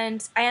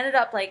 And I ended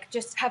up like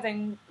just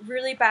having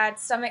really bad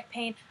stomach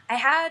pain. I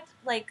had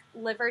like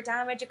liver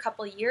damage a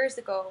couple of years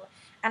ago,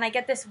 and I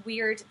get this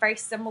weird, very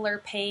similar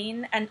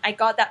pain. And I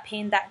got that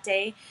pain that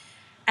day,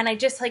 and I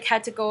just like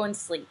had to go and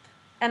sleep.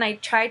 And I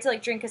tried to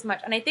like drink as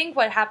much. And I think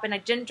what happened, I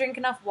didn't drink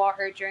enough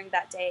water during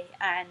that day,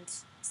 and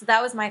so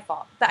that was my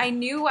fault. But I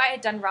knew what I had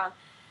done wrong.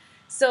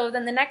 So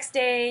then the next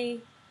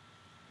day,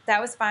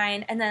 that was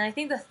fine. And then I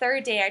think the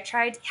third day, I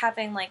tried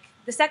having like.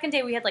 The second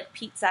day we had like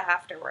pizza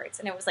afterwards,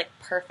 and it was like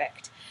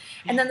perfect.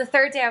 And then the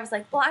third day I was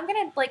like, well, I'm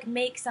gonna like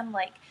make some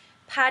like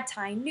pad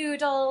thai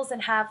noodles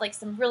and have like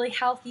some really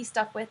healthy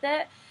stuff with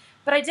it.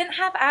 But I didn't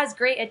have as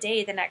great a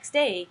day the next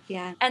day.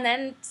 Yeah. And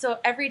then so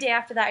every day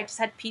after that I just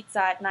had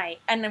pizza at night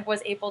and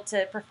was able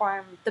to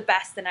perform the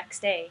best the next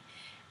day.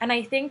 And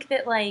I think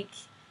that like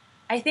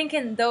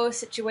in those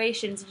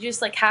situations you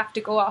just like have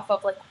to go off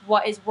of like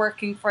what is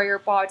working for your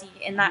body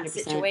in that 100%.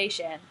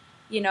 situation.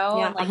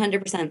 Yeah, and, like,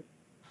 100%.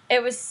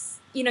 It was,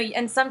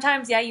 and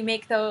sometimes, you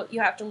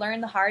you have to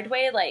learn the hard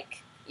way.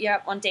 Like,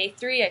 on day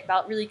 3, I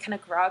felt really kind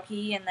of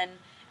groggy.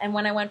 And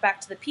when I went back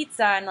to the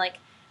pizza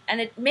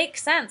and it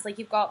makes sense. Like,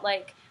 you've got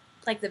like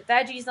the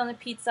veggies on the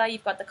pizza,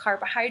 you've got the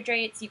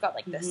carbohydrates, you've got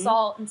like the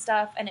salt and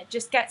stuff. And it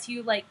just gets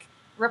you like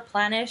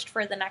replenished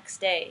for the next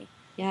day.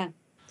 Yeah.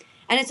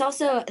 And it's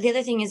also, the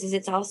other thing is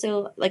it's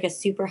also like a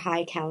super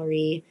high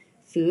calorie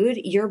food.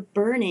 You're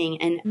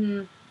burning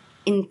an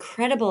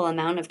incredible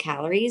amount of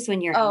calories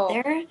when you're out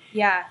there.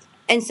 Yeah.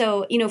 And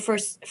so,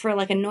 for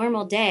like a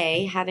normal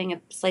day, having a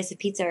slice of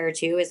pizza or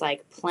two is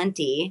like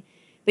plenty.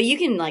 But you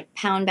can like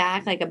pound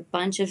back like a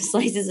bunch of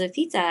slices of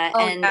pizza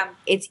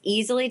it's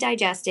easily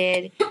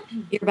digested.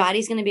 Your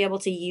body's going to be able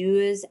to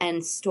use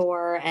and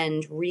store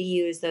and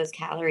reuse those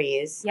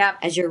calories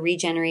as you're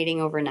regenerating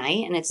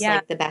overnight. And it's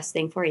like the best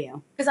thing for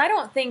you. Because I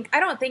don't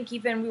think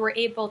even we were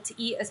able to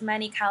eat as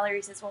many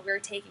calories as what we were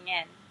taking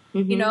in,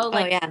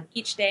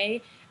 each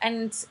day.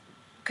 And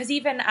because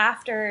even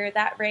after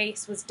that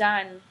race was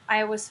done,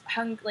 I was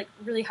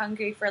really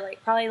hungry for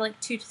like probably like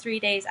 2 to 3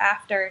 days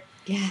after.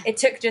 Yeah. It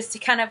took just to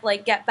kind of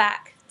like get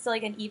back to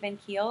like an even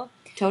keel.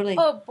 Totally.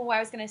 Oh, but what I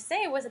was going to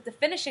say was at the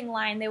finishing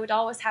line, they would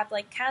always have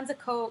like cans of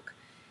Coke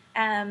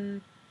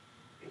On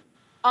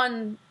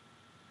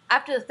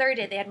after the third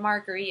day, they had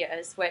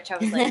margaritas, which I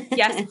was like,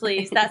 yes,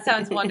 please. That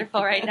sounds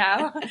wonderful right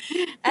now.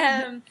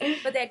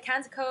 But they had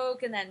cans of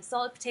Coke and then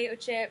salted potato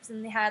chips,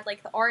 and they had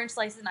like the orange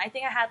slices. And I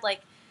think I had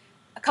like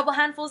a couple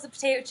handfuls of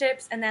potato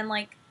chips and then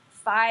like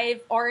 5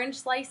 orange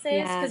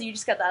slices, because you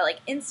just got that like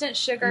instant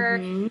sugar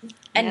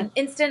and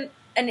instant,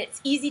 and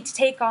it's easy to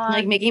take on.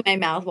 Like making my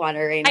mouth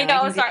water right now. I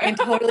know, I can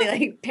totally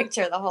like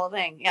picture the whole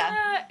thing.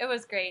 Yeah. It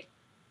was great.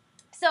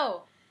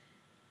 So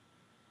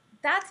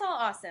that's all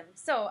awesome.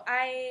 So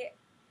I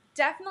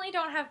definitely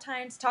don't have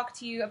time to talk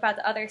to you about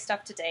the other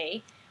stuff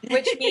today,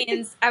 which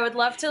means I would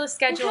love to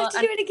schedule. We'll have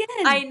to do it again.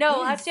 I know,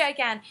 we'll have to do it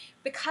again,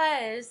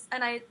 because,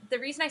 the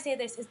reason I say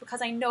this is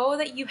because I know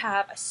that you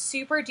have a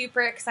super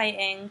duper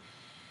exciting,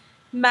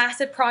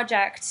 massive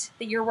project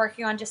that you're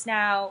working on just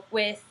now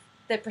with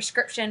the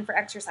prescription for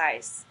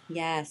exercise.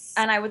 Yes.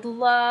 And I would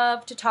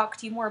love to talk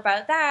to you more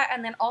about that,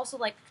 and then also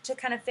like to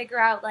kind of figure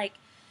out like,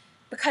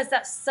 because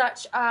that's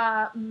such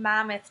a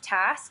mammoth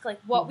task, like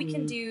what we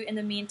can do in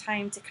the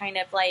meantime to kind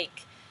of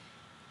like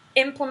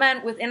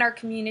implement within our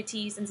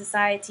communities and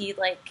society,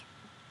 like,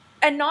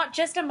 and not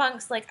just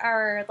amongst like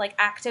our like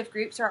active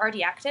groups who are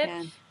already active,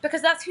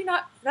 because that's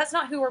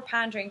not who we're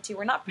pandering to.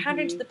 We're not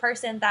pandering to the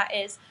person that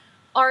is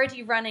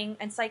already running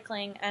and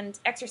cycling and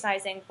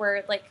exercising.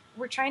 We're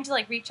trying to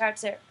like reach out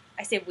to,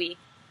 I say we,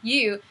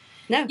 you.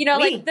 No,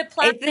 like the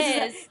plan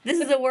this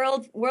is a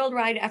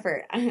worldwide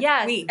effort.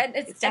 Yes, and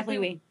it's definitely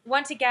we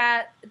want to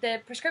get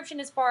the prescription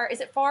is for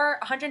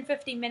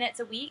 150 minutes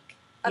a week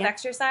of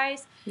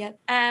exercise. Yep.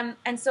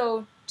 And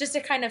so just to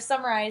kind of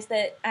summarize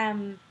that,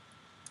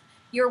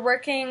 you're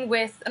working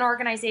with an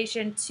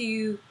organization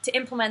to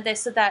implement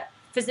this so that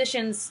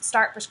physicians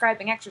start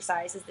prescribing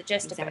exercise is the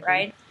gist of it,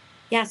 right?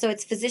 Yeah. So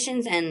it's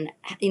physicians and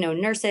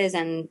nurses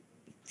and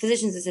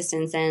physician's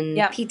assistants and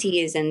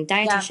PTs and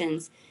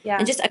dietitians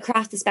and just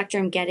across the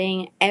spectrum,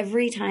 getting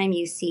every time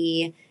you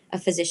see a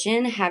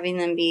physician, having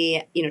them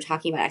be,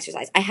 talking about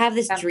exercise. I have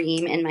this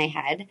dream in my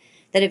head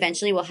that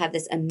eventually we'll have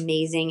this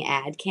amazing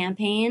ad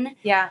campaign.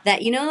 Yeah. That,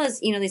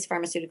 these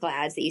pharmaceutical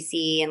ads that you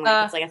see and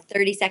it's like a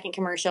 30-second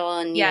commercial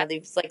and,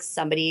 there's like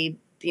somebody,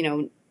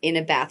 in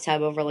a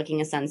bathtub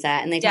overlooking a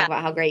sunset and they talk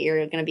about how great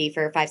you're going to be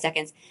for 5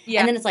 seconds. Yeah.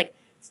 And then it's like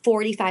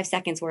 45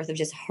 seconds worth of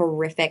just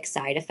horrific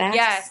side effects.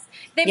 Yes.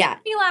 They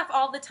make me laugh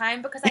all the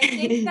time, because I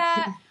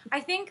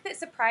think that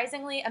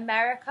surprisingly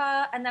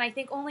America, and then I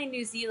think only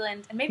New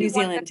Zealand and maybe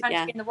one other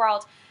country in the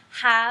world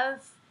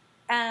have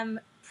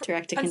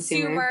direct to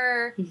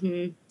consumer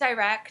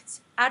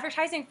direct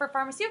advertising for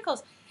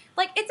pharmaceuticals.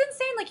 Like, it's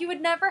insane. Like, you would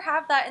never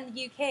have that in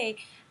the UK.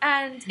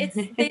 And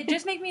they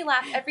just make me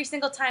laugh every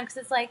single time, because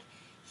it's like,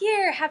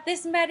 here, have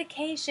this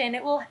medication.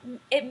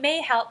 It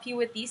may help you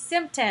with these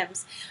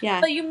symptoms.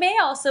 Yeah. But you may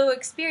also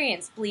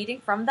experience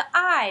bleeding from the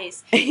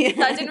eyes,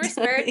 sudden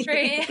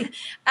respiratory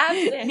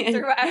absence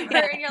or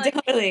whatever. And you're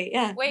like, totally,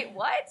 wait,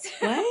 what?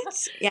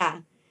 What?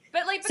 Yeah.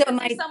 But like, because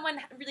there's someone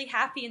really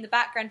happy in the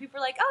background, people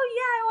are like, oh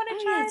yeah, I want to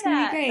try that. It's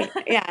gonna be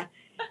great. Yeah.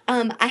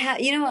 I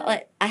have,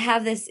 like, I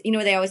have this,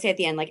 they always say at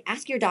the end, like,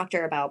 ask your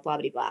doctor about blah,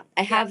 blah, blah.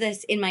 I have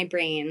this in my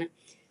brain.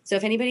 So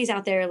if anybody's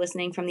out there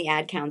listening from the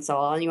ad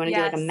council and you want to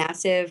do like a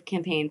massive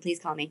campaign, please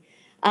call me.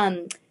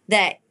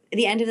 That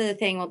the end of the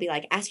thing will be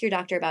like, ask your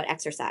doctor about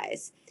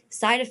exercise.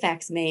 Side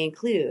effects may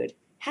include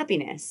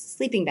happiness,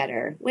 sleeping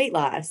better, weight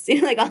loss,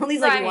 like all these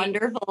like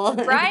wonderful,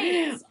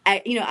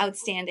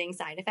 outstanding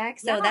side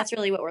effects. So that's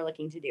really what we're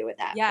looking to do with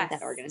that, with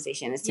that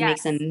organization, is to make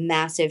some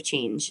massive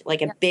change,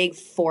 like a big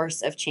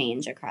force of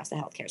change across the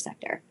healthcare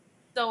sector.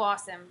 So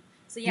awesome.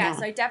 So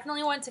so I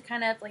definitely want to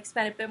kind of like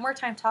spend a bit more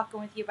time talking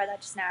with you about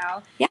that just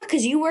now. Yeah,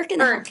 because you work in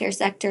the healthcare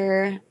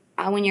sector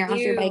when you're off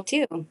your bike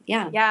too.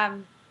 Yeah. Yeah,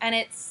 and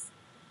it's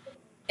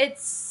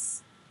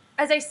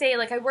as I say,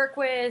 like I work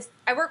with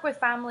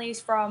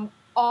families from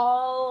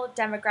all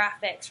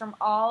demographics, from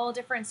all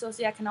different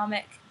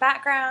socioeconomic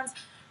backgrounds,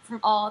 from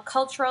all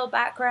cultural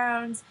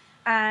backgrounds,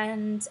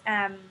 and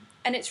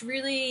it's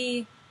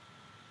really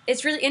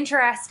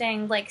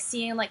interesting, like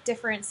seeing like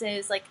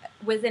differences like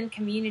within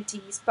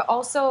communities, but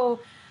also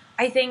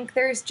I think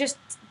there's just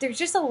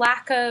a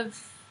lack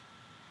of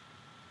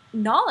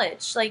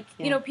knowledge. Like,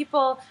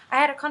 people, I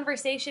had a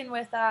conversation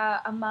with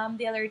a mom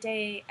the other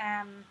day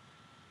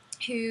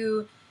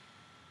who,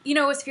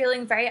 was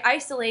feeling very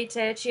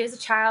isolated. She has a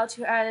child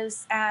who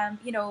has,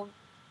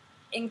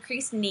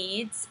 increased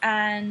needs,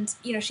 and,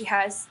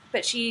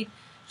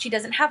 she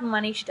doesn't have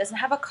money. She doesn't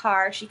have a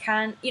car. She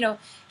can't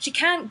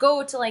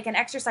go to like an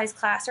exercise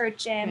class or a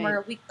gym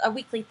or a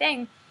weekly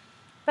thing.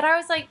 But I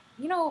was like,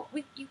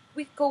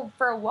 we go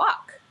for a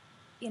walk,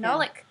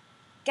 like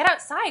get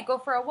outside, go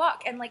for a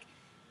walk. And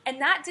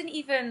that didn't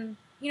even,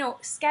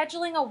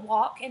 scheduling a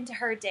walk into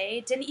her day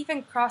didn't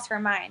even cross her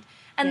mind.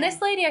 And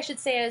this lady, I should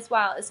say as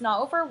well, is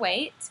not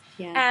overweight.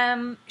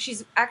 Yeah.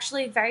 She's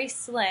actually very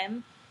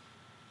slim.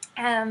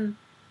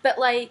 But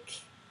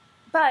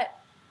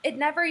it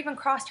never even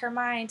crossed her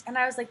mind. And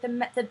I was like,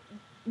 the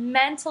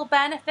mental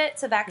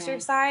benefits of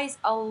exercise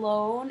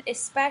alone,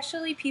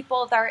 especially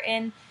people that are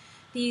in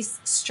these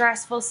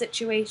stressful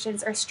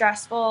situations or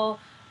stressful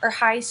or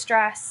high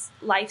stress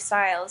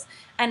lifestyles.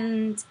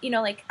 And, you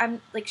know, like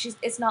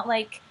it's not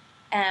like,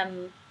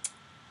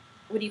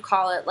 what do you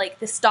call it? Like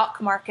the stock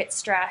market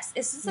stress.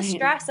 It's just the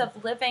stress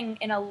of living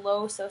in a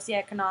low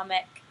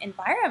socioeconomic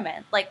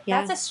environment. Like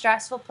that's a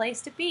stressful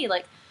place to be.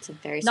 Like it's a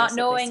very not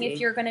knowing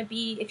if you're going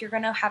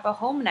to have a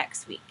home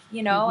next week,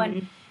 you know?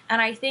 And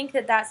I think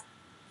that that's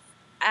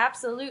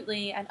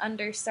absolutely an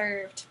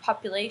underserved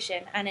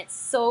population. And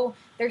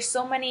there's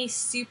so many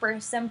super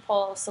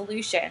simple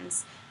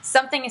solutions.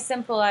 Something as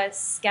simple as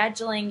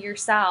scheduling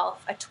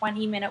yourself a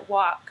 20-minute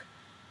walk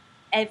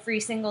every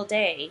single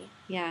day.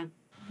 Yeah.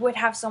 Would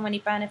have so many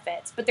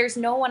benefits, but there's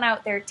no one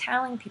out there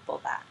telling people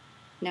that.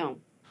 No.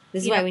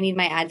 This is why we need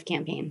my ad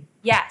campaign.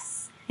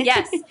 Yes.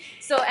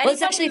 So well,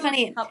 it's actually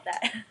funny. Help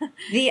that.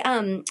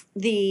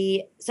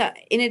 So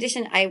in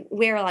addition, I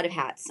wear a lot of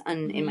hats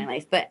in my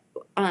life, but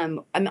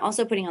I'm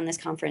also putting on this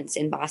conference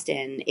in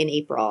Boston in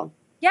April.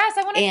 Yes,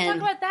 I want to talk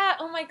about that.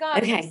 Oh my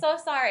God, okay. I'm so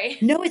sorry.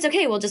 No, it's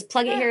okay. We'll just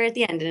plug it here at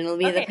the end, and it'll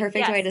be the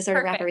perfect way to sort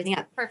of wrap everything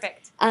up.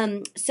 Perfect.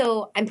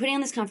 So I'm putting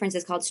on this conference.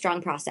 It's called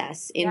Strong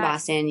Process in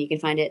Boston. You can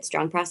find it at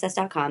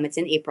strongprocess.com. It's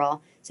in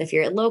April. So if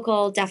you're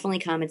local, definitely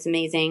come. It's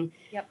amazing.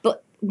 Yep.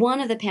 But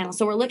one of the panels,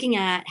 so we're looking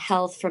at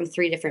health from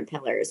 3 different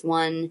pillars.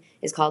 One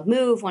is called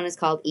Move, one is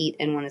called Eat,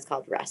 and one is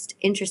called Rest.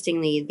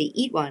 Interestingly, the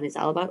Eat one is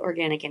all about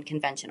organic and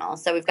conventional.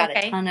 So we've got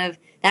a ton of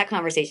that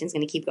conversation is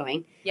going to keep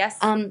going. Yes.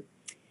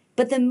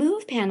 But the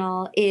Move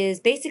panel is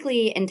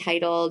basically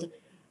entitled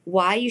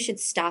Why You Should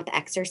Stop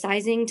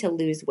Exercising to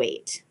Lose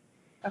Weight.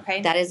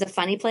 Okay. That is a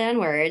funny play on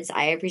words.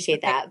 I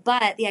appreciate that.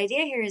 But the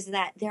idea here is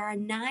that there are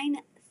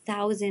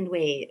 9,000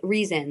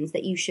 reasons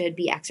that you should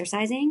be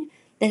exercising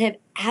that have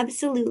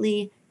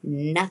absolutely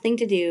nothing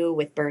to do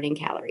with burning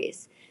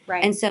calories.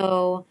 Right. And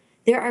so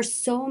there are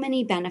so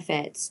many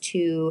benefits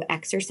to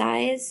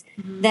exercise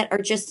that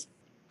are just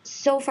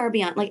so far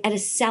beyond, like at a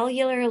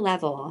cellular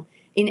level,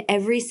 in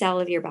every cell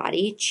of your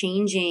body,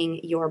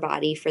 changing your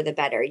body for the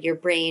better. Your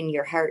brain,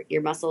 your heart,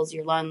 your muscles,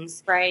 your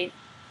lungs. Right.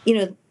 You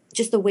know,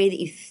 just the way that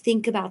you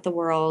think about the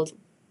world.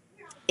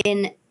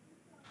 In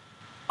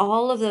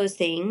all of those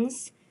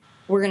things,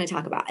 we're going to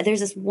talk about. There's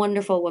this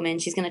wonderful woman.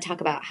 She's going to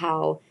talk about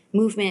how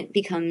movement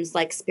becomes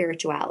like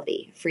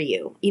spirituality for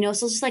you. You know,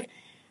 so it's just like,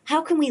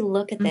 how can we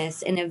look at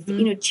this? And,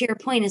 you know, to your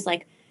point is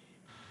like,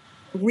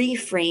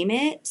 reframe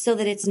it so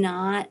that it's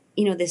not,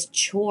 you know, this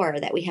chore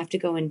that we have to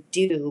go and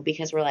do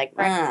because we're like,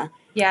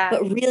 yeah.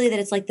 But really that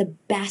it's like the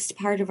best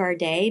part of our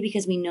day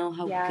because we know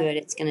how good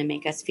it's going to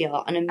make us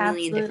feel on a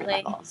million different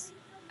levels.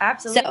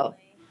 Absolutely. So,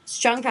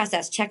 Strong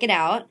Process, check it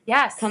out.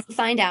 Yes. Come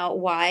find out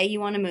why you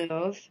want to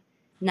move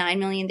 9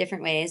 million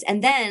different ways.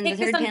 And then the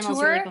third panel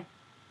is really cool.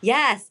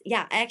 Yes.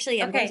 Yeah,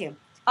 actually, I'm going to.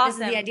 Awesome.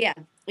 This is the idea,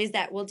 is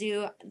that we'll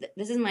do,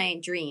 this is my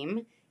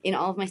dream in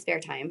all of my spare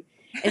time,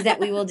 is that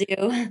we will do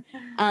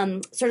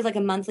sort of like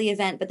a monthly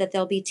event, but that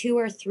there'll be 2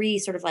 or 3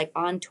 sort of like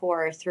on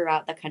tour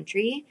throughout the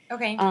country.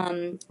 Okay.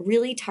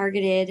 Really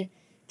targeted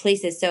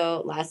places.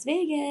 So Las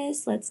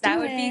Vegas, let's do it. That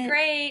would be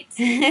great.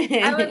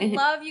 I would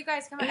love you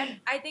guys coming. And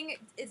I think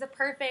it's a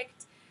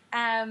perfect,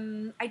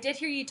 I did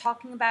hear you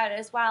talking about it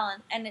as well.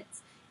 And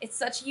it's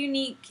such a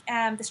unique,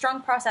 the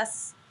Strong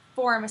Process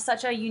Forum is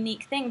such a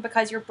unique thing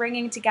because you're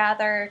bringing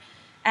together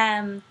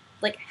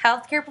like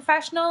healthcare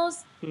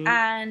professionals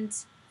and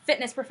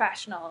fitness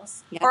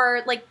professionals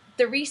or like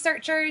the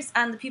researchers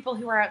and the people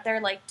who are out there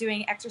like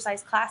doing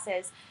exercise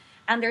classes.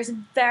 And there's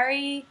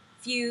very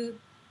few,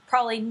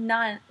 probably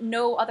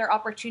no other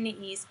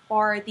opportunities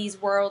for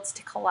these worlds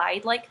to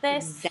collide like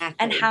this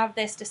and have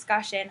this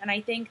discussion. And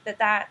I think that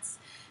that's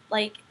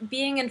like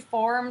being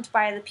informed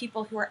by the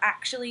people who are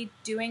actually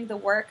doing the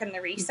work and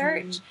the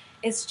research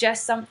is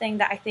just something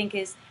that I think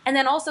is, and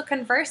then also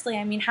conversely,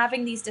 I mean,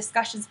 having these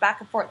discussions back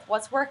and forth,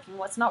 what's working,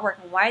 what's not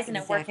working, why isn't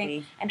it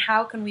working, and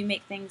how can we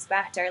make things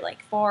better,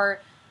 like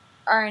for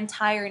our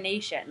entire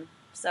nation.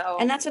 So,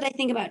 and that's what I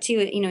think about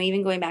too, you know,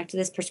 even going back to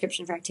this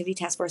prescription for activity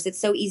task force, it's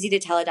so easy to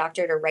tell a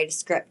doctor to write a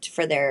script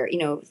for their,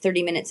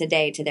 30 minutes a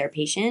day to their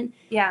patient.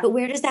 Yeah. But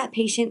where does that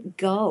patient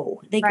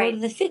go? They go to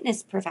the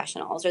fitness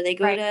professionals or they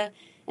go to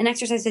an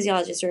exercise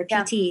physiologist or a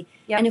PT.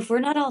 Yep. And if we're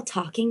not all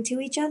talking to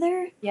each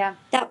other,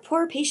 that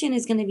poor patient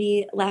is going to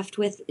be left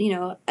with,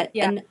 a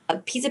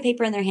piece of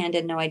paper in their hand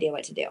and no idea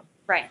what to do.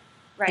 Right.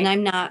 And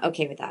I'm not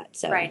okay with that.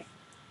 So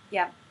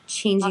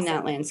changing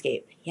that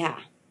landscape. Yeah.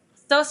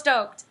 So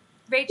stoked.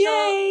 Rachel,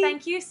 Yay!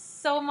 Thank you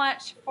so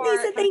much for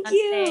Lisa, coming thank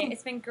you. today.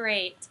 It's been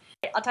great.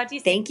 I'll talk to you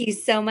soon. Thank you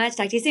so much.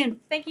 Talk to you soon.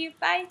 Thank you.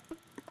 Bye.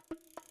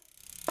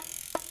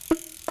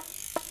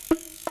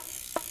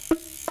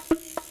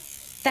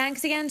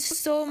 Thanks again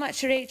so much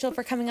to Rachel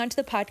for coming onto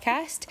the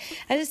podcast.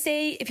 As I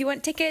say, if you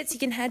want tickets, you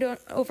can head on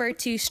over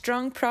to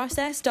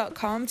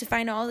strongprocess.com to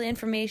find all the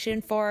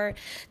information for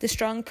the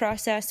Strong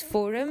Process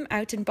Forum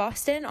out in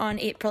Boston on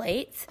April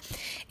 8th.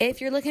 If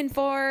you're looking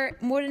for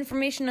more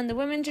information on the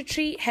Women's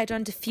Retreat, head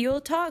on to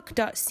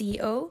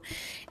fueltalk.co,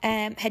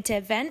 head to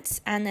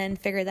events and then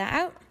figure that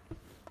out.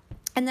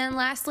 And then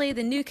lastly,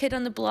 the new kid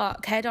on the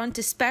block, head on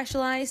to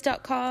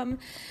specialized.com.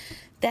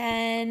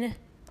 then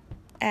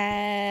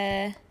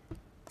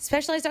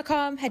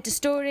Specialized.com, head to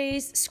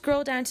stories,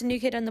 scroll down to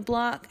New Kid on the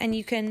Block, and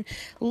you can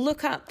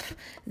look up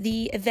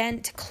the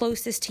event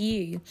closest to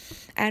you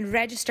and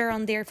register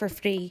on there for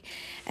free.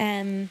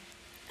 I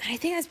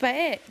think that's about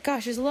it.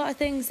 Gosh, there's a lot of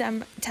things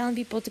I'm telling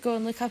people to go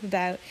and look up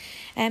about.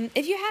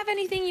 If you have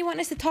anything you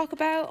want us to talk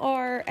about,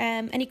 or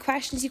any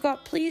questions you've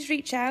got, please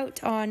reach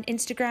out on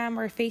Instagram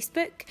or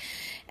Facebook.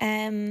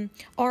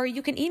 Or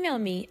you can email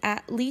me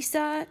at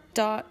Lisa,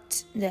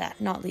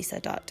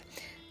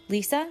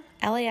 Lisa,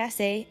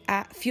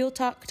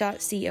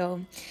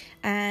 @fueltalk.co,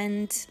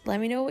 and let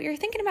me know what you're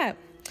thinking about.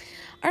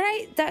 All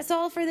right, that's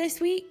all for this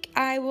week.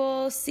 I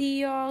will see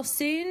you all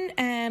soon.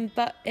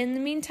 But in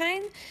the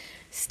meantime,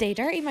 stay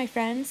dirty, my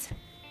friends.